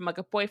experienced this from like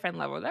a boyfriend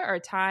level. There are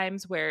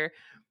times where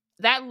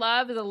that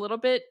love is a little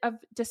bit of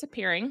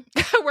disappearing,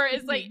 where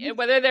it's like,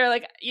 whether they're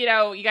like, you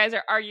guys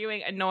are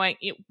arguing, annoying,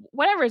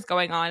 whatever is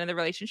going on in the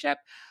relationship.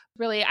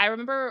 Really, I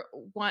remember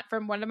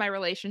from one of my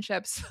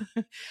relationships,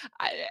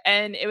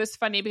 and it was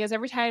funny because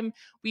every time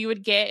we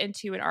would get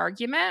into an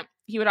argument,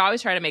 he would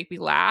always try to make me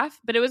laugh,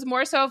 but it was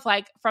more so of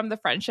like from the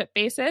friendship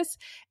basis.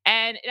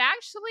 And it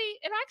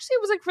actually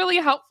was like really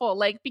helpful,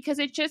 like,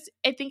 because I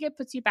think it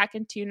puts you back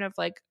in tune of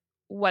like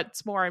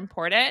what's more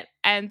important.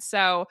 And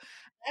so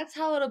that's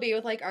how it'll be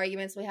with like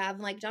arguments we have.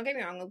 And like, don't get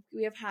me wrong,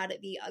 we have had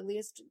the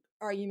ugliest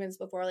arguments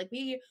before. Like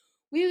we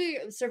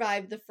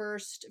survived the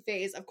first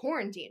phase of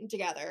quarantine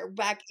together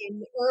back in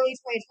early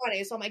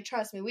 2020. So I'm like,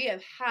 trust me, we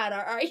have had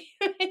our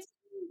arguments,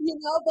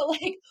 but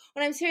like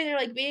when I'm sitting there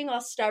like being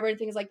all stubborn,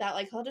 things like that,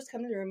 like he'll just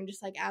come to the room and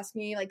just like ask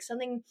me like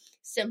something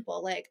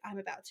simple, like I'm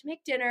about to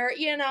make dinner,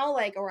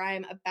 like, or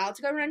I'm about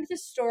to go run to the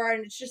store.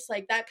 And it's just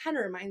like, that kind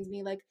of reminds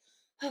me like,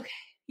 okay,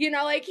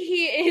 like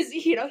he is,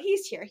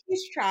 he's here,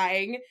 he's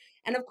trying.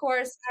 And of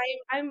course,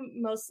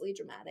 I'm mostly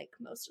dramatic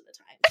most of the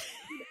time.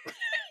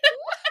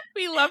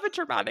 We love a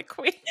dramatic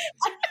queen.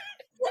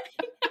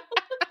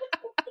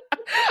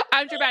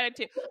 I'm dramatic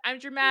too. I'm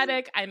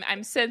dramatic.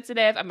 I'm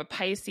sensitive. I'm a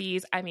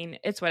Pisces. I mean,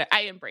 it's what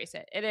I embrace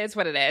it. It is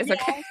what it is.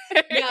 Okay.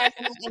 Yeah.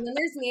 And then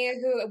there's me,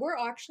 who we're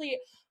actually,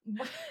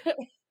 my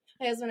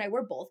husband and I,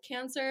 we're both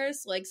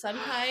Cancers. So like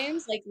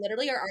sometimes, like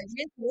literally, our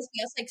arguments will just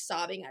be us like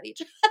sobbing at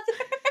each other.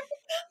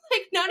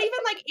 Like, no not even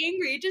like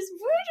angry, just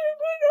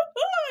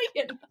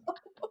you know?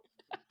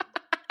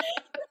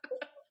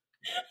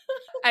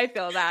 I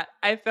feel that.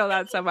 I feel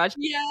that so much.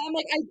 Yeah, I'm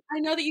like, I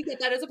know that you get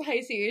that as a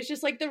Pisces,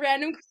 just like the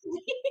random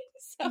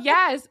so.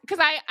 Yes, because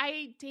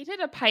I dated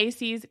a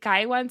Pisces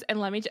guy once, and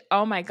let me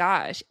oh my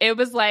gosh, it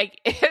was like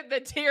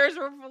the tears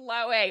were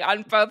flowing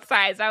on both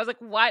sides. I was like,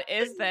 what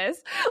is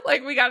this?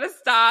 Like, we gotta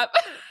stop.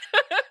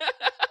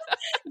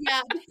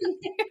 Yeah.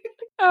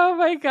 Oh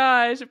my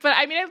gosh. But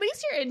I mean, at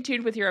least you're in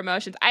tune with your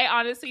emotions. I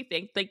honestly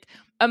think like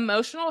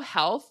emotional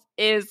health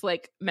is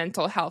like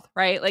mental health,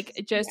 right? Like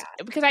just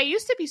because I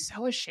used to be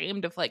so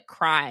ashamed of like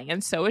crying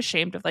and so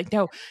ashamed of like,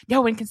 no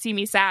one can see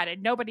me sad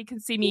and nobody can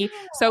see me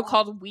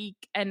so-called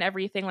weak and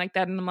everything like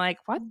that. And I'm like,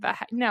 what the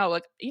heck? No,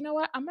 like, you know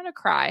what? I'm going to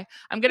cry.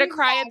 I'm going to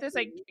cry at this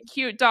like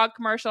cute dog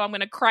commercial. I'm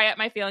going to cry at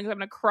my feelings. I'm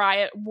going to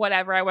cry at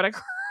whatever I want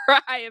to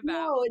cry about.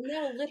 No,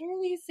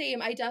 literally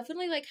same. I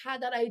definitely like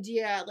had that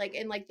idea like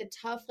in like the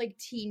tough like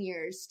teen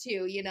years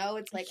too, you know?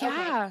 It's like,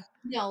 okay,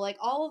 no, like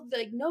all of the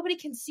like nobody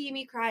can see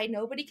me cry,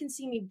 nobody can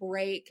see me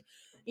break,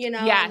 you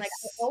know? Yes. And like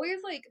I always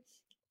like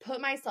put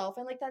myself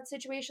in like that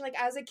situation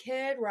like as a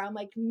kid where I'm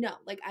like, no,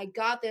 like I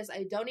got this,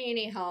 I don't need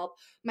any help.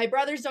 My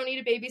brothers don't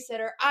need a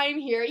babysitter. I'm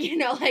here, you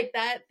know, like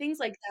that, things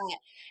like that.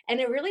 And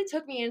it really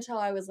took me until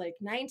I was like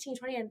 19,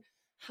 20 and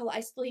how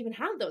I still even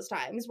have those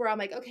times where I'm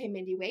like, okay,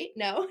 Mindy, wait,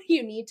 no,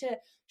 you need to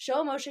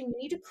show emotion. You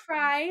need to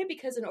cry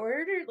because in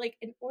order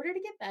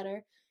to get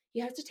better,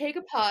 you have to take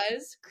a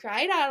pause,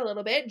 cry it out a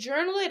little bit,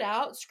 journal it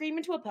out, scream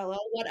into a pillow,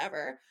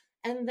 whatever.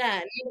 And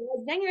then,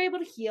 then you're able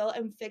to heal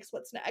and fix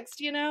what's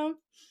next, you know?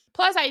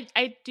 Plus,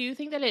 I do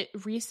think that it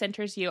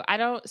recenters you.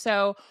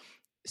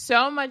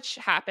 So much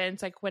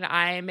happens like when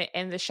I'm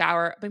in the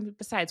shower,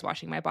 besides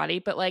washing my body,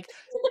 but like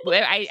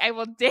I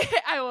will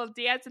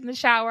dance in the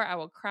shower. I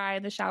will cry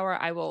in the shower.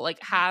 I will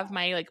like have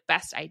my like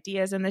best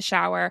ideas in the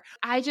shower.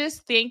 I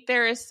just think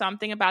there is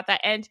something about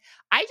that. And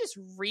I just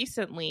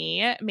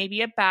recently,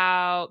 maybe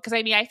about, because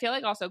I mean, I feel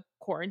like also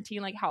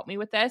quarantine like helped me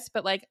with this,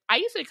 but like I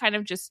used to kind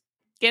of just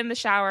get in the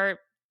shower,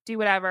 do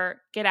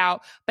whatever, get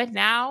out. But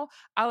now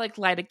I'll like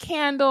light a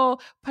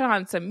candle, put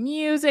on some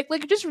music,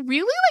 like just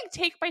really like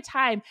take my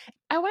time.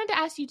 I wanted to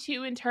ask you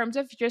too, in terms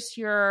of just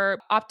your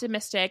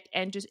optimistic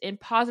and just in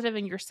positive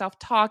in your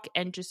self-talk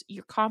and just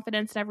your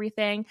confidence and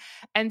everything.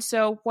 And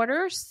so what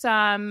are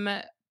some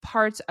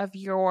parts of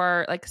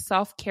your like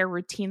self-care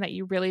routine that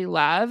you really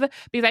love?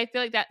 Because I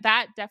feel like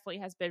that definitely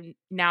has been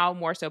now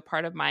more so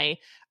part of my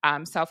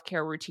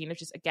self-care routine of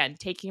just, again,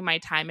 taking my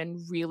time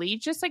and really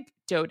just like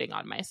doting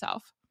on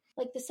myself.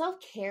 Like the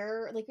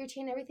self-care like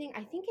routine and everything,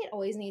 I think it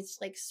always needs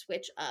to like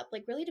switch up,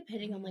 like really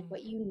depending on like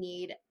what you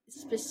need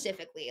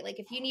specifically. Like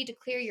if you need to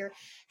clear your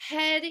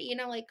head, you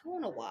know, like go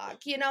on a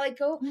walk, you know, like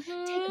go take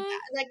a bath,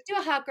 like do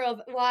a hot girl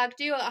walk,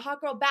 do a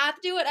hot girl bath,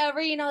 do whatever,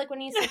 you know, like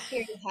when you need to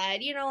clear your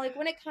head, you know, like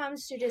when it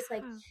comes to just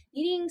like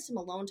needing some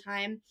alone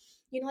time,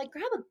 you know, like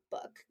grab a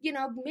book, you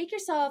know, make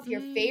yourself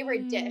your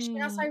favorite dish, you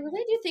know. So I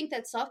really do think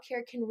that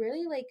self-care can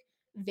really like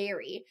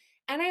vary.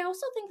 And I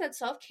also think that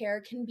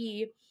self-care can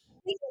be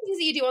things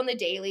you do on the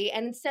daily,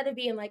 and instead of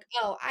being like,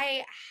 oh,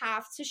 I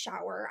have to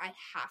shower, I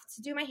have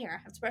to do my hair,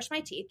 I have to brush my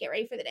teeth, get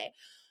ready for the day,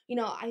 you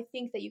know, I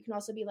think that you can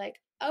also be like,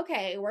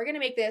 okay, we're gonna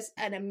make this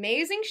an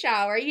amazing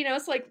shower, you know.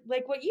 So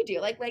like what you do,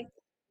 like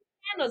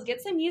candles, get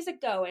some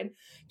music going,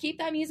 keep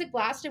that music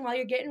blasting while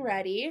you're getting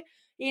ready,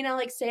 you know,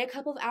 like say a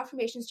couple of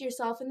affirmations to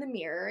yourself in the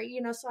mirror,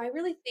 you know. So I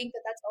really think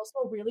that that's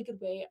also a really good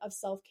way of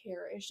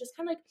self-care, is just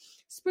kind of like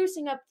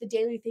sprucing up the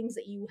daily things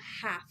that you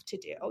have to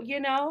do, you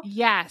know.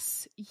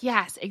 Yes,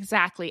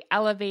 exactly.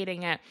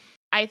 Elevating it.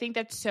 I think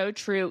that's so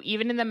true.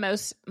 Even in the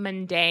most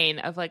mundane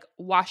of like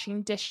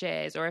washing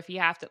dishes, or if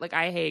you have to, like,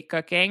 I hate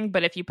cooking,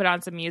 but if you put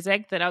on some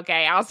music, then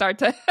okay, I'll start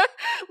to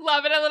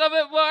love it a little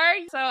bit more.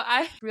 So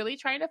I'm really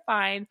trying to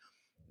find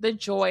the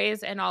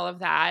joys and all of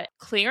that,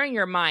 clearing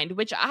your mind,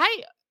 which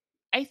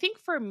I think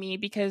for me,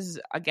 because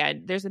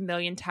again, there's a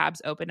million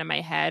tabs open in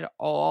my head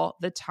all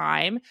the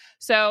time.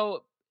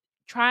 So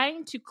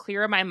trying to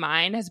clear my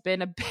mind has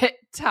been a bit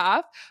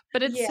tough,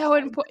 but it's so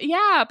important.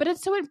 Yeah, but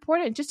it's so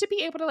important just to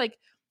be able to like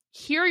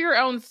hear your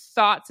own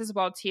thoughts as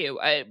well too.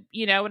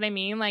 You know what I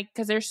mean? Like,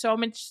 because there's so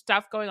much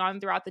stuff going on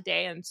throughout the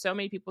day and so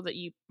many people that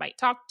you might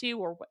talk to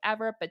or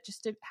whatever, but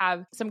just to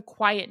have some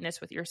quietness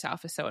with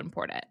yourself is so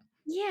important.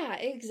 Yeah,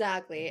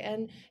 exactly.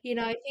 And you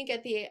know, I think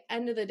at the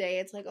end of the day,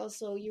 it's like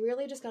also you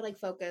really just gotta like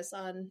focus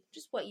on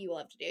just what you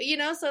love to do, you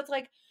know? So it's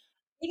like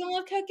you don't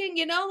love cooking,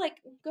 you know,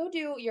 like go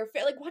do your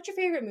like watch your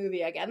favorite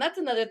movie again. That's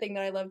another thing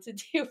that I love to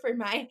do for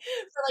like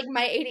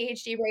my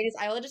ADHD brain is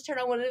I will just turn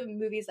on one of the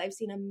movies I've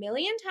seen a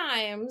million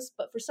times,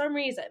 but for some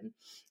reason,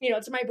 you know,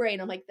 to my brain,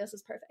 I'm like, this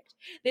is perfect.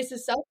 This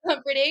is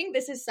self-comforting.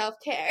 This is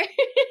self-care.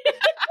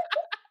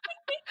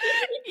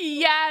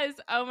 Yes.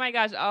 Oh my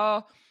gosh.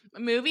 Oh,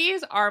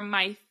 Movies are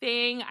my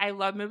thing. I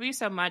love movies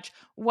so much.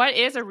 What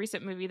is a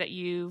recent movie that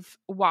you've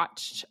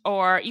watched,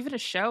 or even a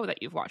show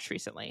that you've watched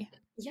recently?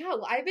 Yeah,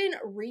 well, I've been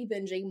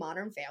re-binging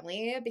Modern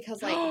Family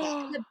because like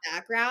that in the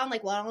background,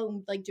 like while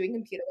I'm like doing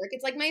computer work,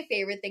 it's like my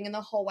favorite thing in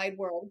the whole wide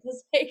world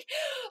because like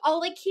I'll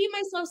like keep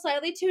myself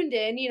slightly tuned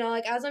in,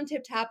 like as I'm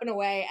tip tapping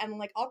away, and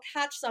like I'll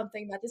catch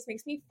something that just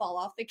makes me fall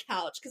off the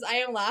couch because I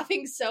am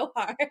laughing so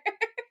hard.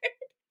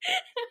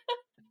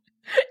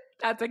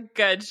 That's a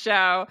good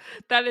show.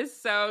 That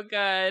is so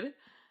good.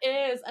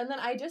 It is. And then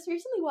I just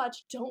recently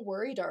watched Don't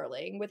Worry,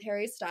 Darling with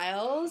Harry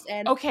Styles,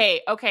 and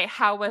Okay.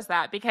 How was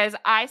that? Because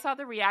I saw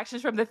the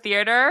reactions from the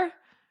theater.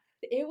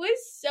 it was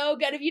so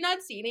good. Have you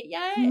not seen it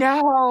yet?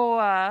 No.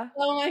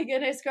 Oh my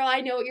goodness, girl,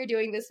 I know what you're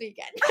doing this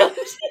weekend.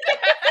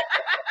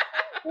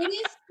 It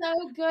is so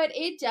good.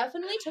 It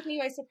definitely took me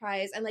by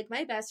surprise. And like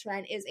my best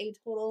friend is a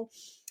total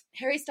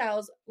Harry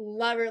Styles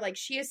lover. Like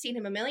she has seen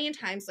him a million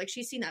times. Like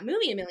she's seen that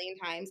movie a million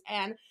times.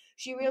 And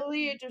she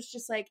really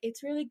just like,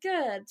 it's really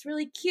good. It's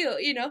really cute.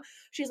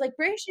 She's like,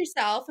 brace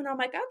yourself. And I'm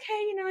like,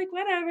 okay, like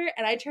whatever.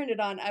 And I turned it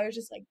on. I was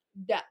just like,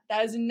 that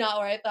is not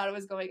where I thought it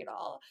was going at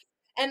all.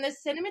 And the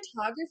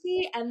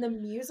cinematography and the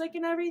music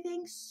and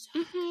everything,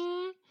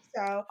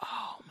 so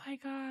Oh my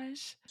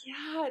gosh.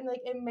 yeah, and like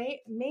it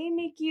may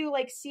make you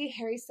like see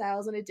Harry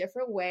Styles in a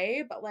different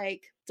way, but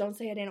like don't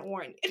say I didn't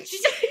warn you.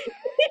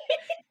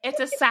 It's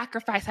a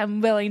sacrifice I'm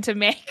willing to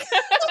make.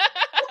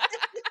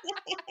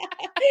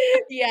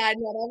 Yeah,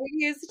 no, that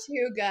movie is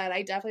too good.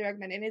 I definitely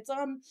recommend it. And it's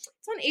on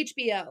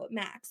HBO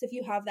Max if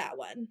you have that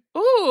one.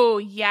 Ooh,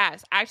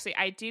 yes. Actually,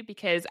 I do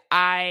because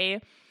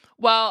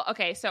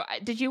so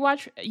did you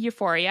watch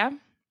Euphoria?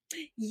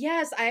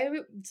 Yes, I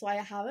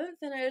haven't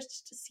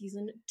finished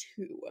season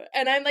 2.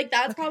 And I'm like,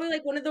 that's probably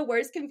like one of the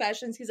worst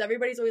confessions because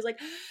everybody's always like,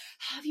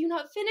 have you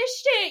not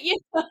finished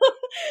it?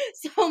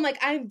 So I'm like,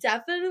 I'm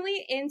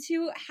definitely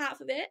into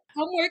half of it.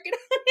 I'm working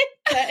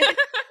on it.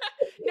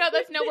 No,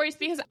 that's no worries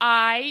because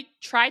I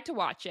tried to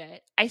watch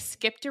it. I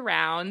skipped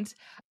around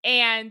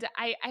and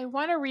I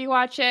want to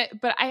rewatch it,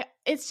 but I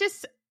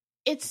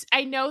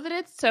know that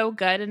it's so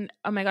good and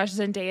oh my gosh,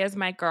 Zendaya is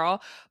my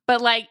girl,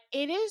 but like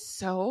it is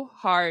so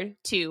hard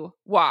to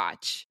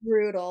watch.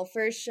 Brutal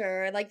for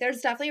sure. Like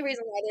there's definitely a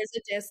reason why there's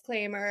a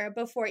disclaimer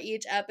before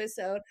each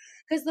episode.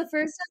 Because the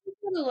first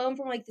episode alone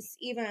from like this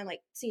even like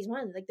season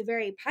 1, like the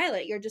very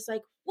pilot, you're just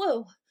like,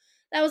 whoa,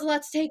 that was a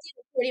lot to take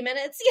in 40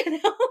 minutes,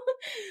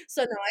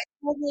 So no, I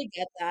totally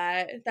get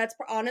that. That's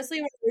honestly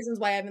one of the reasons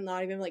why I haven't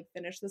not even like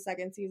finished the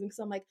second season because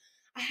I'm like,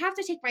 I have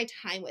to take my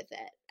time with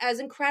it. As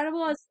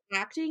incredible as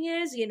acting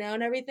is,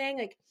 and everything,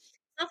 like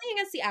nothing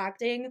against the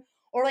acting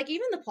or like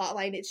even the plot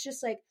line. It's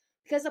just like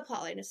because the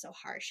plotline is so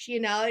harsh,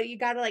 you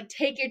gotta like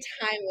take your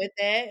time with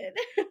it.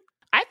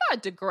 I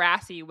thought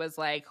Degrassi was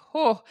like,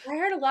 oh. I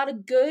heard a lot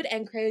of good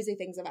and crazy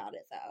things about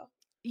it though.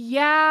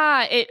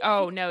 Yeah, it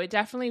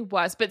definitely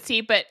was. But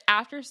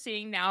after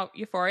seeing now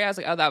Euphoria, I was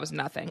like, oh, that was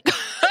nothing.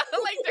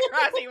 Like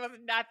Degrassi was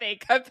nothing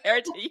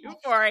compared to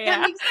Euphoria.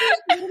 That makes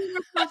me a little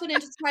more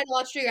confident to try to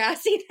watch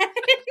Degrassi then.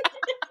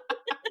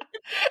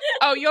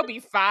 Oh, you'll be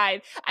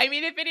fine. I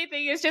mean, if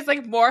anything, it's just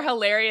like more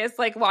hilarious,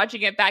 like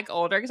watching it back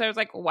older because I was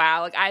like,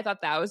 wow, like I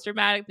thought that was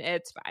dramatic.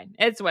 It's fine.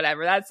 It's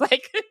whatever. That's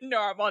like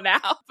normal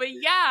now. But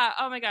yeah,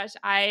 oh my gosh.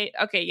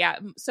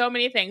 So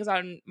many things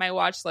on my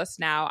watch list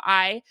now.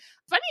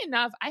 Funny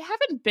enough, I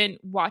haven't been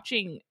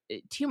watching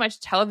too much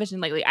television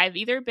lately. I've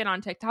either been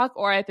on TikTok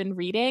or I've been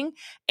reading,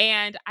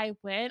 and I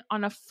went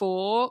on a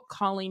full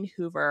Colleen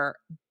Hoover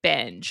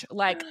binge.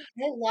 Like,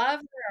 I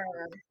love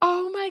her.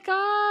 Oh my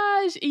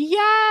gosh.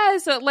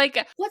 Yes. Like,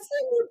 what's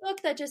the new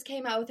book that just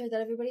came out with her that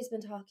everybody's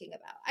been talking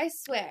about? I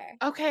swear.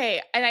 Okay.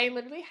 And I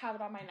literally have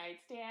it on my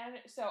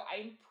nightstand. So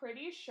I'm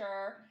pretty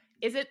sure.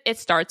 Is it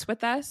Starts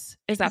With Us?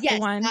 Is that the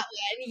one? That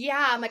one.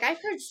 Yeah. I'm like,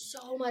 I've heard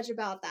so much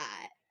about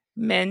that.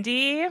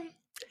 Mindy.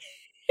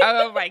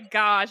 Oh my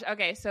gosh.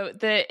 Okay. So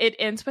It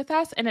Ends With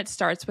Us and It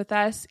Starts With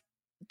Us.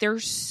 They're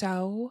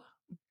so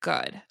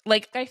good.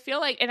 Like I feel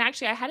like, and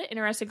actually I had an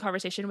interesting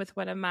conversation with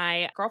one of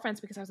my girlfriends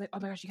because I was like, oh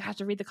my gosh, you have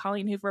to read the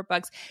Colleen Hoover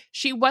books.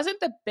 She wasn't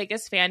the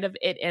biggest fan of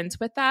It Ends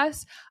With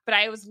Us, but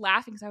I was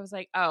laughing because I was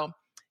like, oh,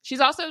 she's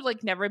also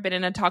like never been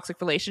in a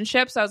toxic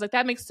relationship. So I was like,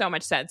 that makes so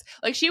much sense.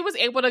 Like she was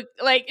able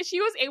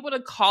to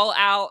call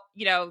out,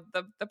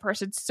 the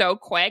person so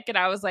quick. And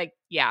I was like,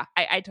 yeah,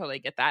 I totally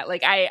get that.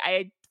 Like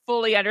I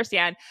fully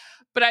understand.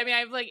 But I mean,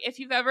 I'm like, if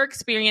you've ever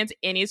experienced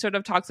any sort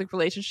of toxic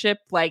relationship,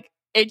 like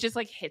it just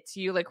like hits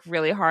you like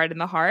really hard in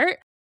the heart.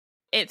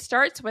 It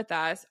Starts With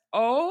Us.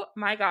 Oh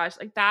my gosh.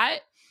 Like that.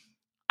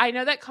 I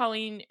know that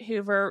Colleen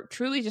Hoover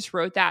truly just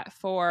wrote that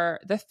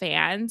for the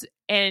fans,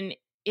 and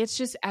it's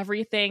just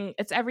everything.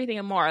 It's everything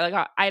and more.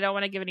 Like I don't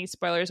want to give any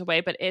spoilers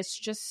away, but it's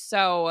just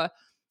so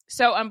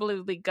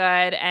unbelievably good.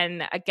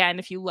 And again,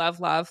 if you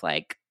love,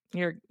 like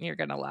you're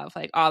going to love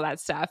like all that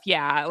stuff.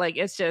 Yeah. Like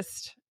it's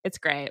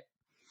great.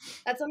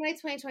 That's one of my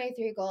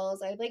 2023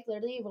 goals. I like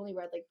literally only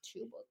read like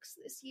 2 books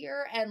this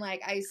year. And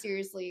like I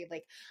seriously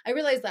like I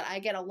realized that I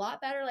get a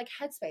lot better like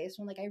headspace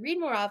when like I read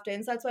more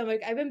often. So that's why I'm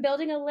like I've been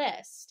building a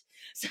list.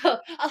 So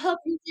I'll help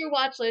you with your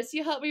watch list.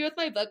 You help me with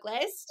my book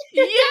list.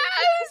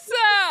 Yes!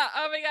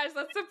 Oh my gosh,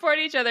 let's support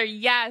each other.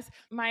 Yes.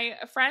 My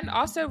friend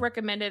also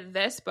recommended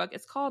this book.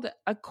 It's called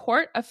A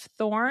Court of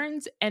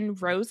Thorns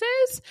and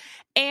Roses.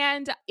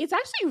 And it's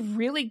actually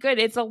really good.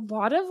 It's a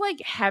lot of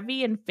like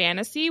heavy and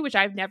fantasy, which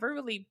I've never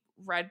really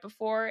read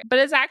before, but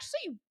it's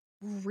actually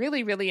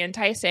really, really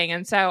enticing.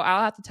 And so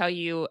I'll have to tell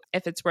you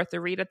if it's worth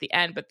the read at the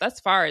end, but thus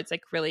far it's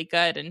like really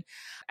good. And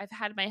I've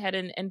had my head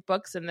in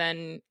books. And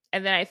then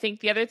I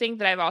think the other thing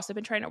that I've also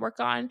been trying to work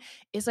on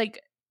is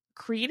like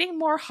creating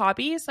more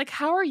hobbies. Like,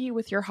 how are you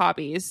with your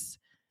hobbies?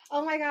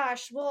 Oh my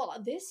gosh.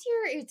 Well, this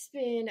year it's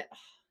been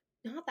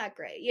not that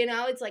great.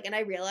 It's like, and I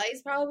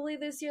realized probably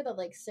this year that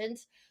like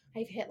since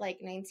I've hit like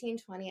 19,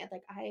 20,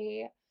 like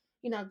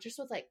just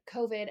with like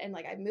COVID and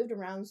like I've moved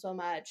around so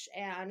much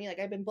and like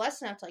I've been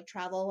blessed enough to like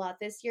travel a lot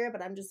this year,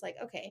 but I'm just like,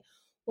 okay,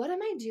 what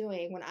am I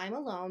doing when I'm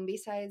alone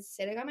besides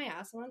sitting on my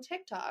ass on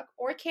TikTok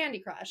or Candy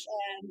Crush?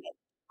 And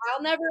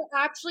I'll never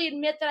actually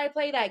admit that I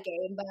play that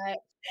game, but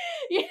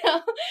you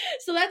know,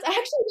 so that's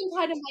actually been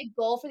kind of my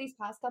goal for these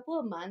past couple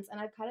of months.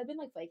 And I've kind of been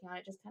like flaking on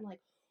it, just kind of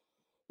like,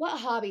 what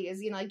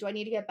hobbies, like, do I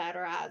need to get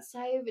better at? So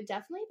I've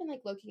definitely been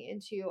like looking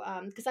into,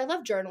 because I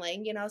love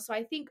journaling, so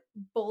I think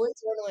bullet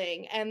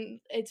journaling, and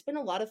it's been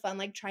a lot of fun,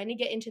 like trying to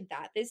get into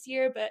that this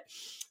year. But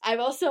I'm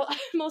also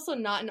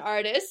not an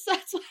artist, so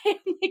that's why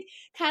I'm like,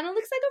 kind of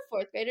looks like a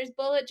fourth grader's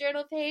bullet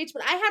journal page,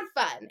 but I had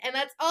fun, and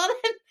that's all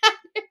that matters.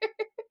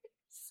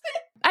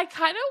 I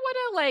kind of want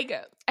to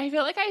like, I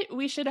feel like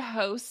we should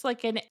host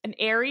like an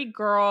airy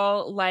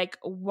girl like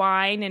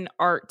wine and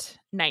art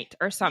night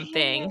or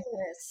something.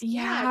 Yes.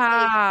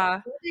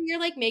 Yeah. Like,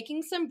 you're like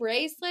making some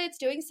bracelets,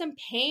 doing some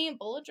paint,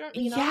 bullet journal,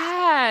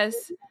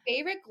 Yes.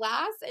 favorite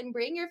glass and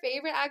bring your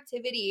favorite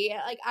activity.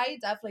 Like I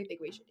definitely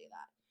think we should do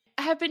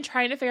that. I have been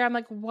trying to figure out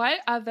like what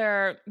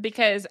other,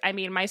 because I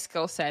mean my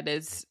skill set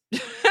is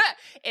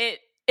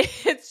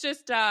it's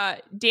just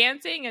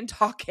dancing and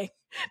talking.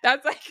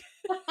 That's like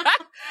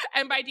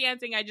and by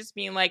dancing I just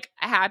mean like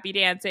happy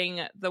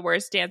dancing, the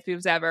worst dance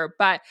moves ever.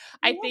 But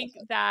I think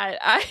that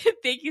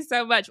thank you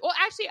so much. Well,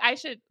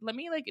 actually let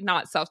me like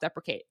not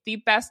self-deprecate. The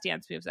best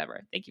dance moves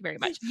ever. Thank you very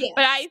much. Yes,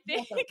 but I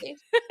think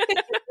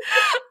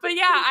but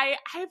yeah,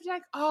 I'm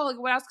like, oh, like,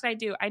 what else can I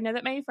do? I know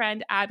that my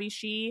friend Abby,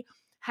 she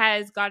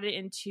has gotten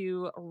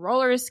into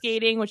roller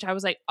skating, which I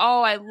was like,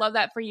 oh, I love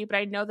that for you. But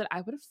I know that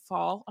I would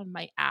fall on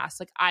my ass.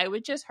 Like I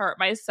would just hurt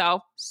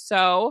myself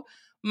so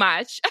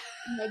much.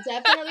 No,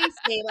 definitely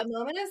same. A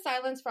moment of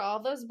silence for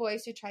all those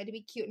boys who tried to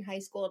be cute in high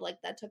school. Like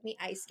that took me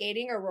ice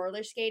skating or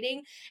roller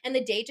skating. And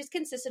the date just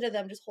consisted of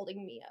them just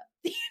holding me up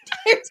the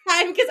entire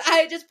time because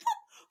I just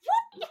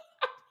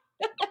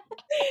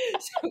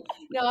so,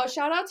 no,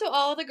 shout out to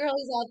all the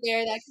girlies out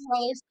there that can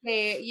roller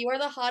skate. You are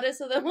the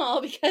hottest of them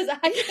all because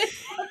I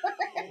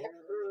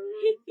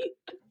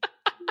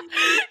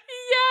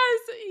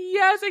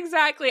Yes,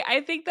 exactly.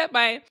 I think that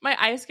my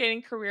ice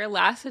skating career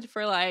lasted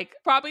for like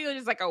probably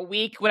just like a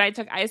week when I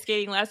took ice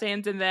skating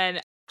lessons. And then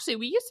actually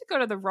we used to go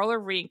to the roller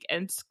rink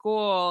in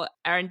school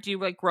and do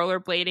like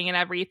rollerblading and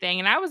everything.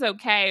 And I was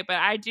okay, but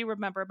I do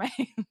remember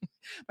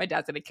my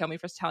dad's gonna kill me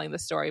for telling the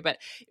story, but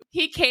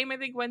he came I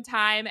think one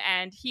time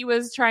and he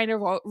was trying to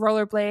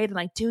rollerblade and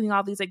like doing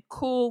all these like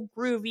cool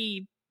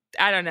groovy,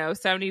 I don't know,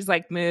 70s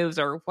like moves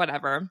or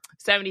whatever,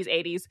 70s,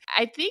 80s.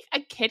 I think a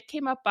kid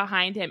came up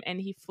behind him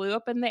and he flew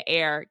up in the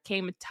air,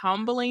 came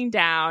tumbling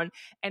down,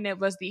 and it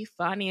was the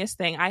funniest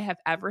thing I have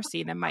ever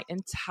seen in my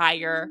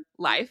entire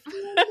life.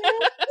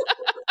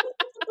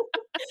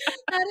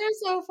 That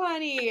is so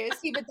funny.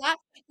 See, but that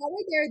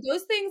right there,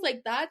 those things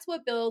like that's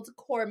what builds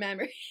core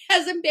memory.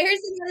 As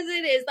embarrassing as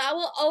it is, that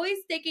will always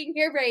stick in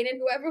your brain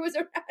and whoever was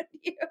around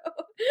you.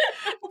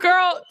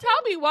 Girl,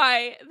 tell me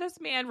why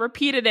this man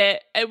repeated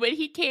it. And when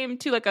he came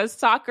to like a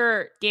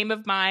soccer game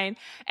of mine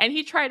and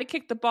he tried to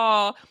kick the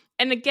ball,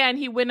 and again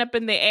he went up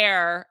in the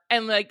air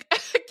and like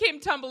came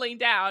tumbling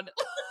down.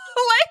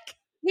 Like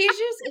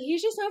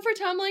he's just known for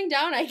tumbling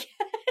down, I guess.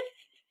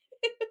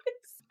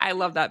 I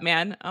love that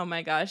man. Oh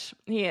my gosh.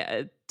 He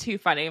too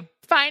funny.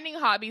 Finding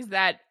hobbies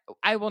that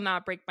I will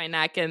not break my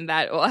neck and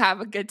that will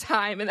have a good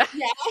time and that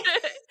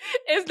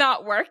is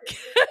not work,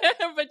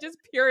 but just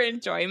pure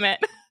enjoyment.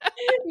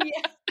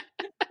 Yeah.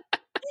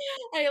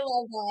 I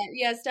love that.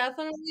 Yes,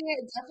 definitely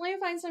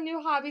find some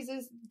new hobbies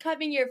this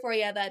coming year for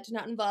you that do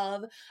not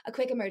involve a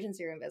quick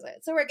emergency room visit.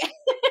 So we're good.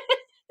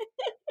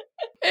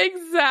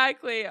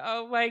 Exactly.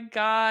 Oh my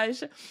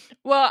gosh.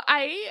 Well,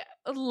 I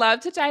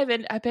love to dive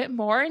in a bit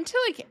more into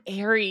like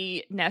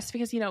airiness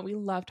because, we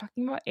love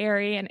talking about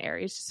airy, and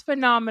airy is just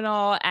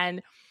phenomenal.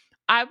 And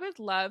I would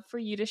love for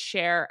you to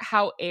share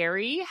how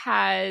airy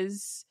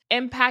has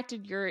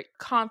impacted your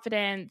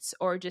confidence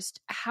or just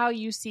how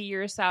you see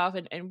yourself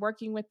and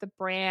working with the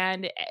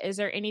brand. Is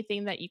there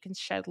anything that you can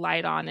shed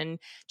light on and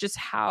just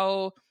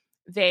how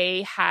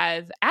they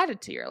have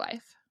added to your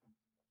life?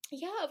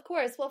 Yeah, of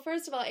course. Well,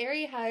 first of all,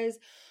 Aerie has,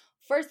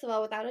 first of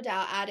all, without a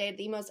doubt, added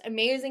the most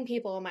amazing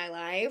people in my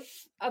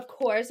life. Of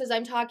course, as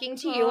I'm talking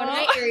to you, one of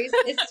my Oh, Aries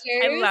I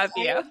sisters, love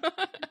you.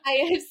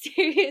 I have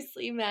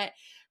seriously met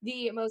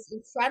the most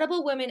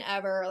incredible women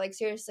ever. Like,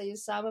 seriously,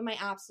 some of my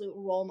absolute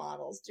role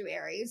models through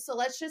Aries. So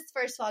let's just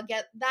first of all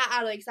get that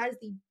out of the way, because that is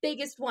the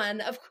biggest one,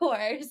 of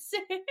course.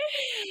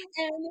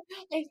 And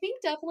I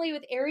think definitely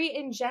with Aerie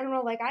in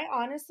general, like, I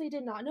honestly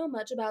did not know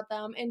much about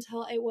them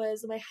until it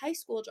was my high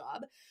school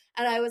job.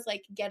 And I was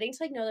like getting to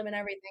like know them and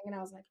everything. And I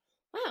was like,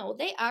 wow,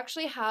 they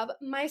actually have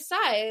my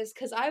size.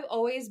 Cause I've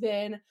always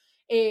been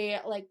a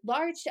like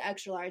large to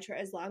extra large for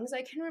as long as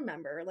I can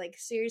remember, like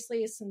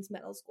seriously since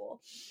middle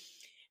school.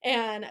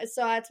 And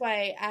so that's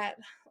why at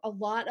a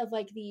lot of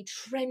like the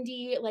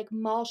trendy like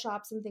mall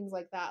shops and things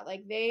like that,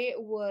 like they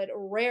would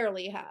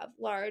rarely have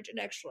large and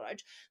extra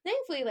large.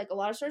 Thankfully, like a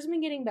lot of stores have been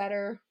getting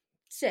better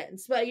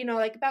since, but you know,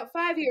 like about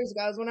 5 years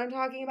ago is what I'm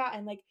talking about,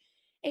 and like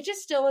it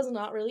just still was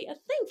not really a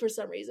thing for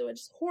some reason, which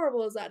is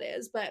horrible as that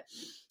is. But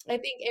I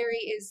think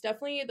Aerie is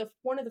definitely the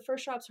one of the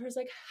first shops where it's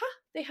like, ha,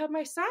 they have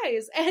my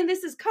size and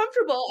this is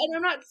comfortable and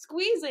I'm not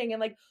squeezing and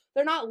like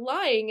they're not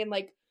lying and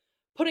like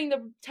putting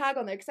the tag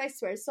on there. Because I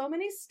swear so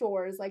many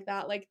stores like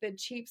that, like the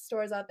cheap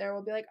stores out there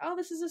will be like, oh,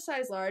 this is a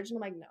size large, and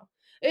I'm like, no,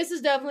 this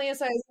is definitely a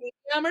size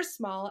medium or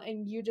small,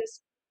 and you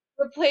just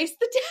replace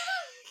the tag.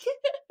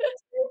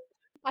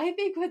 I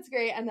think what's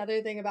great,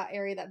 another thing about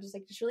Aerie that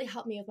just really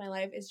helped me with my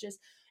life is just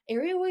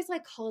Aerie always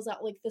like calls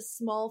out like the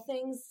small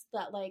things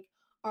that like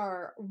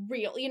are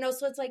real, you know.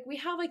 So it's like we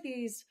have like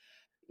these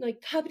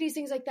like companies,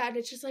 things like that. And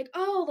it's just like,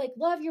 oh, like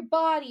love your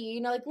body,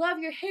 you know, like love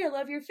your hair,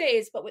 love your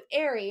face. But with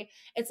Aerie,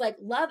 it's like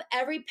love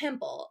every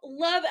pimple,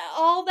 love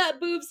all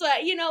that boob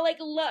sweat, you know, like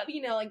love,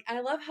 you know, like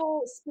I love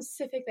how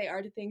specific they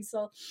are to things.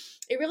 So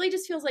it really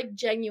just feels like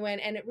genuine,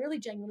 and it really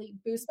genuinely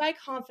boosts my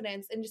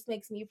confidence and just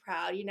makes me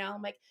proud, you know.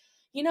 I'm like,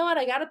 you know what,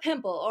 I got a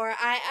pimple, or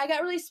I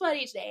got really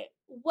sweaty today.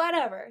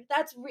 Whatever.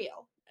 That's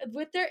real.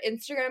 With their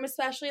Instagram,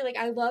 especially, like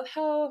I love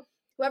how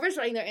whoever's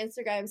running their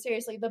Instagram,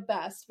 seriously, the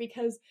best,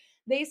 because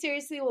they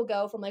seriously will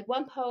go from like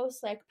one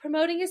post like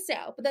promoting a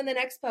sale, but then the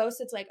next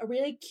post it's like a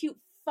really cute,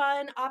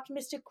 fun,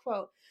 optimistic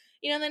quote.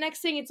 You know, the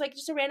next thing it's like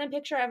just a random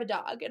picture of a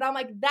dog. And I'm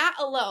like, that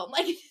alone,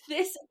 like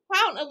this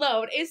account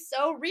alone is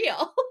so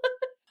real.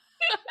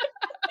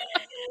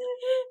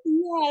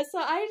 Yeah, so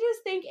I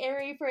just thank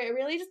Aerie for it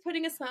really just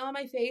putting a smile on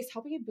my face,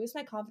 helping me boost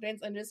my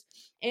confidence, and just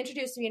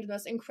introducing me to the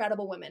most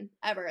incredible women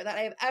ever that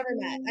I've ever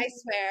met. I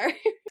swear.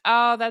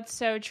 Oh, that's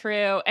so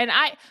true. And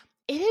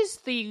it is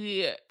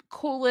the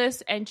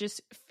coolest and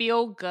just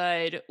feel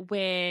good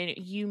when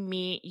you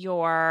meet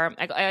your,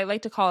 I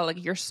like to call it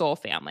like your soul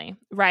family,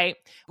 right?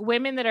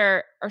 Women that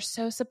are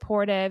so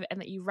supportive and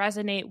that you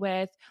resonate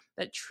with,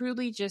 that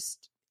truly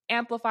just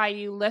amplify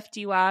you, lift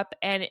you up,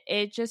 and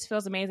it just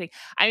feels amazing.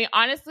 I mean,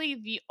 honestly,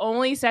 the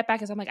only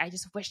setback is I'm like, I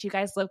just wish you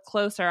guys lived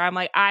closer. I'm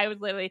like, I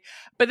would literally,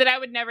 but then I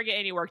would never get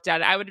any work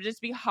done. I would just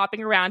be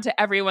hopping around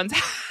to everyone's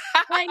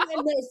I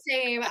know the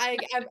same. I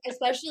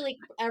especially like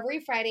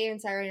every Friday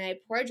and Saturday night,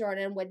 poor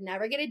Jordan would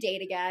never get a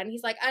date again.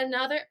 He's like,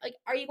 another, like,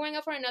 are you going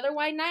out for another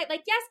wine night?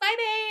 Like, yes, bye,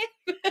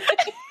 babe.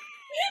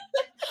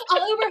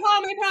 I'll Uber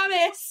home, I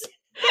promise.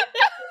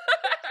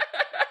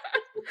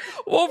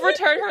 We'll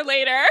return her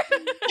later.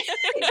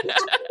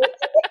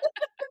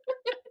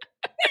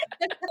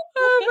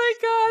 Oh my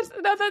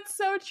gosh. No, that's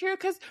so true.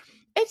 Because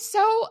it's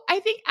so, I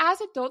think as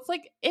adults,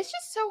 like, it's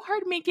just so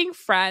hard making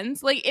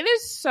friends. Like, it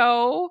is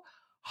so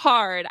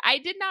hard. I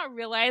did not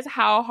realize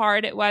how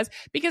hard it was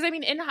because, I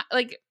mean,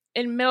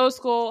 in middle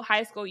school,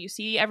 high school, you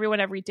see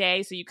everyone every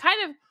day. So you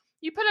kind of,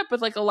 you put up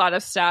with like a lot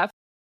of stuff.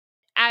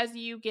 As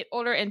you get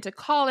older into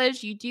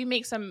college, you do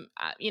make some,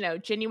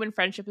 genuine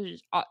friendships, which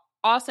is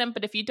awesome.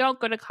 But if you don't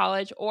go to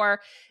college,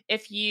 or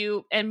if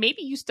you, and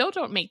maybe you still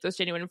don't make those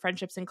genuine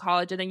friendships in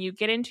college, and then you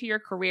get into your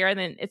career and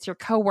then it's your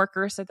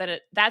coworker, so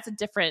that that's a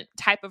different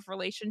type of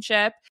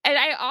relationship. And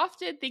I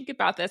often think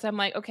about this. I'm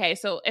like, okay,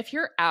 so if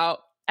you're out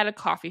at a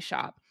coffee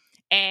shop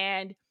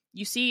and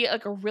you see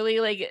like a really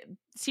like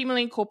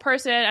seemingly cool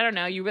person, I don't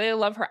know, you really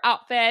love her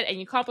outfit and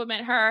you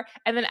compliment her,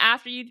 and then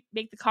after you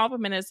make the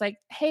compliment, it's like,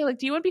 hey, like,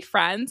 do you want to be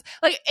friends?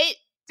 Like it.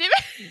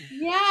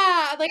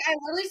 Yeah, like I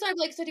literally started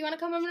like, so do you want to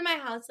come over to my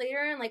house later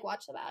and like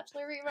watch The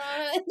Bachelor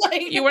rerun?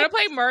 Like, you want to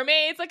play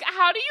mermaids? Like,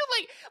 how do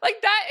you like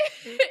that?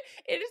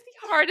 It is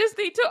the hardest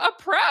thing to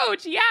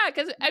approach. Yeah,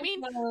 because I mean,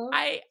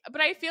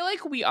 but I feel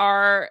like we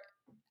are.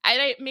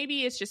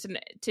 Maybe it's just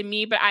to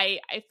me, but I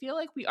feel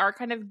like we are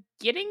kind of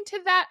getting to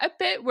that a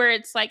bit where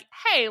it's like,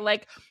 hey,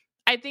 like,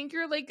 I think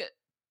you're like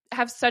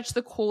have such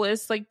the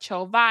coolest like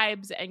chill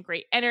vibes and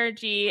great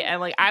energy,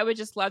 and like I would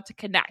just love to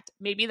connect.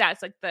 Maybe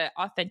that's like the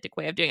authentic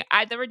way of doing it.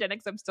 I've never done it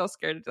because I'm still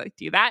scared to like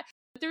do that.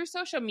 But through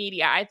social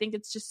media, I think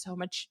it's just so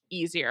much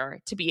easier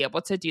to be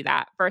able to do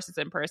that versus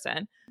in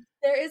person.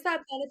 There is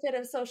that benefit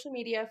of social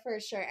media for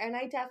sure. And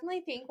I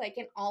definitely think like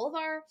in all of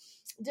our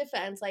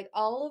defense, like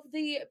all of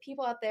the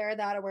people out there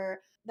that are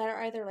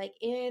either like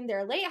in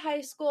their late high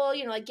school,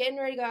 you know, like getting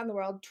ready to go out in the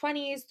world,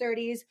 20s,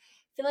 30s,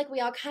 feel like we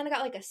all kind of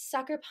got like a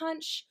sucker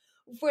punch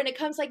when it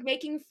comes like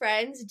making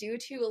friends due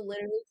to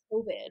literally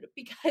COVID,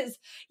 because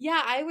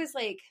yeah, I was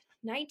like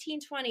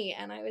 19, 20,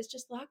 and I was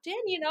just locked in,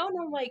 and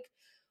I'm like,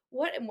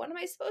 what am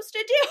I supposed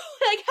to do?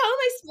 Like, how am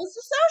I supposed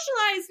to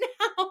socialize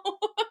now? So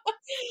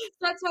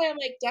that's why I'm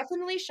like,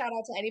 definitely shout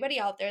out to anybody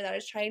out there that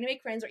is trying to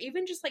make friends or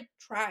even just like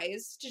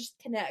tries to just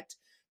connect.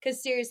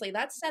 Because seriously,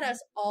 that set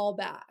us all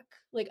back,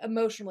 like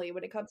emotionally,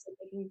 when it comes to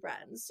making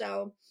friends.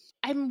 So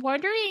I'm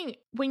wondering,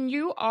 when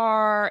you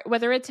are,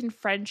 whether it's in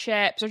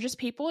friendships or just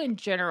people in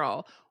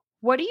general,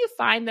 what do you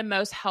find the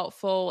most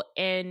helpful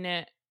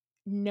in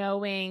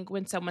knowing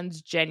when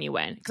someone's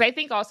genuine? Because I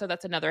think also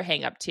that's another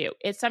hang up too.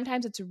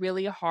 Sometimes it's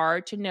really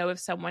hard to know if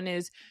someone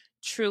is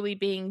truly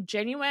being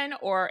genuine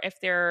or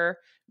if they're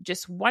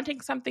just wanting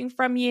something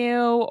from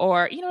you,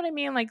 or you know what I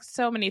mean? Like,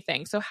 so many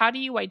things. So how do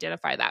you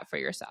identify that for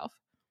yourself?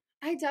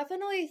 I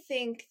definitely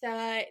think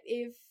that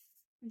if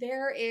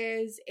there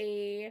is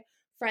a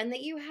friend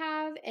that you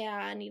have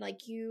and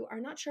like you are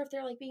not sure if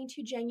they're like being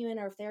too genuine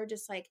or if they're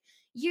just like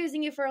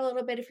using you for a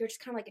little bit, if you're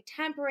just kind of like a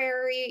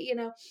temporary,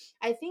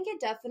 I think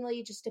it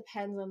definitely just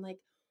depends on like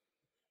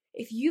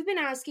if you've been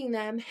asking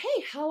them,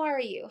 hey, how are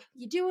you?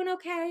 You doing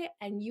okay?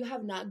 And you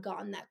have not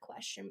gotten that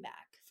question back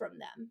from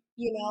them,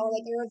 like, or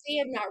if they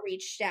have not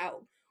reached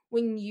out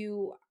when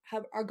you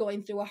are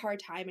going through a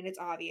hard time and it's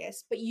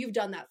obvious, but you've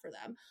done that for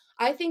them.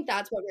 I think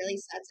that's what really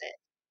sets it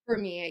for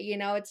me.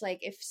 It's like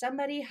if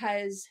somebody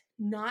has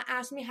not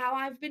asked me how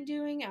I've been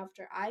doing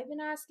after I've been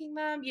asking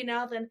them,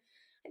 then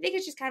I think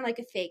it's just kind of like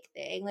a fake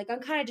thing. Like, I'm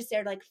kind of just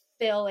there to like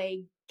fill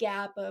a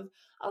gap of,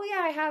 oh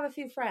yeah, I have a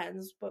few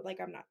friends, but like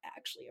I'm not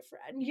actually a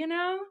friend.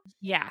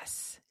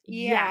 Yes.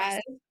 Yeah.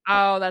 Yes.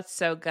 Oh, that's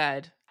so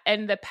good.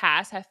 In the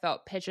past, I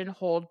felt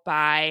pigeonholed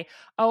by,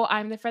 oh,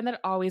 I'm the friend that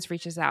always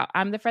reaches out.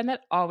 I'm the friend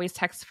that always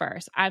texts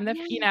first. I'm the,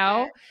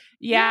 Yeah.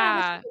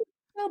 yeah.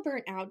 So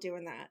burnt out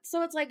doing that.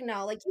 So it's like,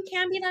 no, like you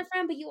can be that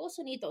friend, but you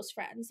also need those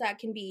friends that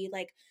can be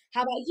like,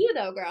 how about you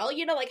though, girl?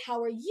 Like,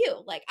 how are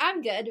you? Like,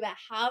 I'm good, but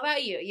how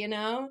about you?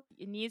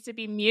 It needs to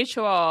be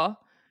mutual.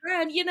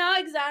 Friend,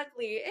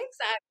 exactly.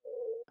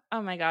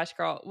 Oh my gosh,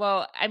 girl.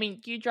 Well, I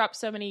mean, you dropped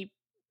so many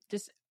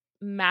just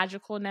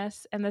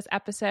magicalness in this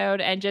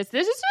episode, and this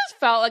just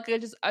felt like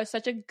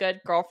such a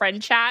good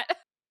girlfriend chat.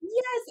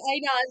 Yes, I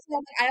know.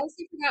 I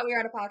honestly forgot we were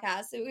on a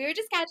podcast, so we were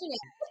just catching up.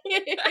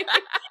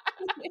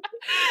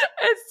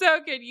 It's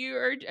so good. You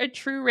are a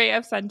true ray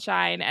of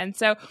sunshine. And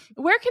so,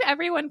 where can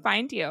everyone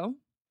find you?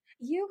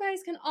 You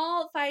guys can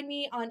all find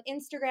me on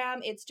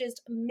Instagram. It's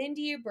just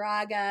Mindy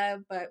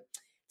Braga, but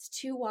it's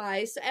 2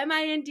 Y's. So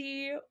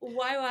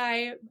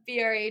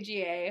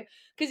MINDYYBRAGA.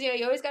 Because,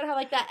 you always got to have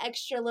like that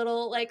extra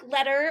little like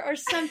letter or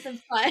something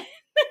fun.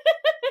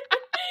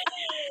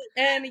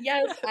 And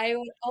yes, I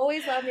would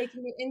always love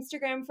making new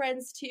Instagram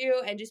friends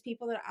too, and just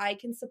people that I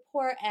can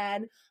support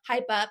and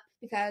hype up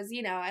because,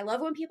 I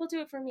love when people do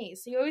it for me.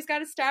 So you always got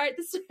to start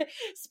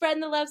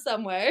spreading the love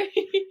somewhere.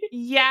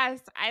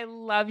 Yes, I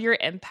love your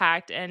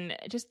impact. And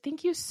just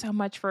thank you so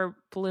much for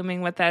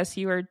blooming with us.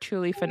 You are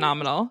truly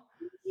phenomenal.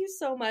 Thank you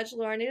so much,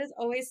 Lauren. It is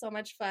always so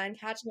much fun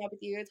catching up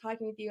with you,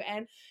 talking with you,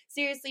 and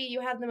seriously,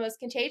 you have the most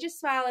contagious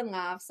smile and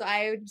laugh. So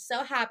I'm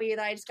so happy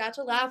that I just got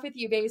to laugh with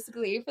you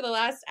basically for the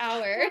last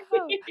hour.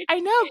 Oh, I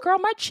know, girl,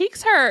 my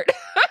cheeks hurt. So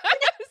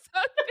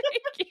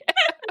thank you.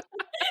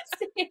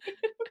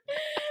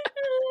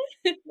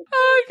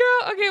 Oh,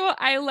 girl. Okay, well,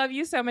 I love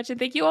you so much, and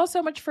thank you all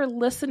so much for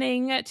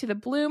listening to the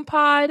Bloom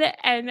Pod,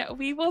 and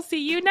we will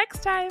see you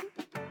next time.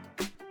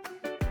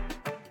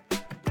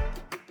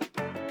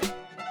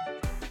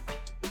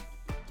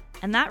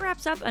 And that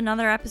wraps up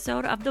another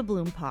episode of the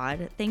Bloom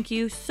Pod. Thank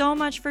you so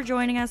much for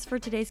joining us for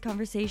today's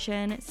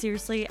conversation.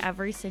 Seriously,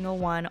 every single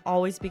one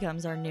always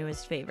becomes our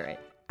newest favorite.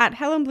 At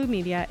Hello Bloom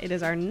Media, it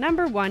is our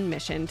 #1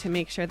 mission to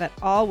make sure that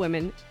all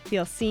women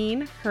feel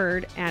seen,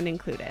 heard, and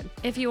included.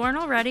 If you aren't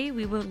already,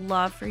 we would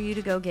love for you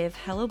to go give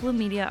Hello Bloom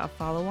Media a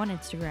follow on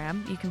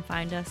Instagram. You can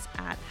find us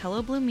at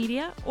Hello Bloom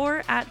Media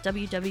or at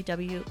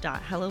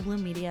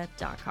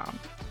www.hellobloommedia.com.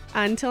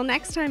 Until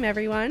next time,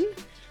 everyone,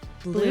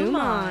 bloom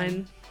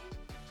on.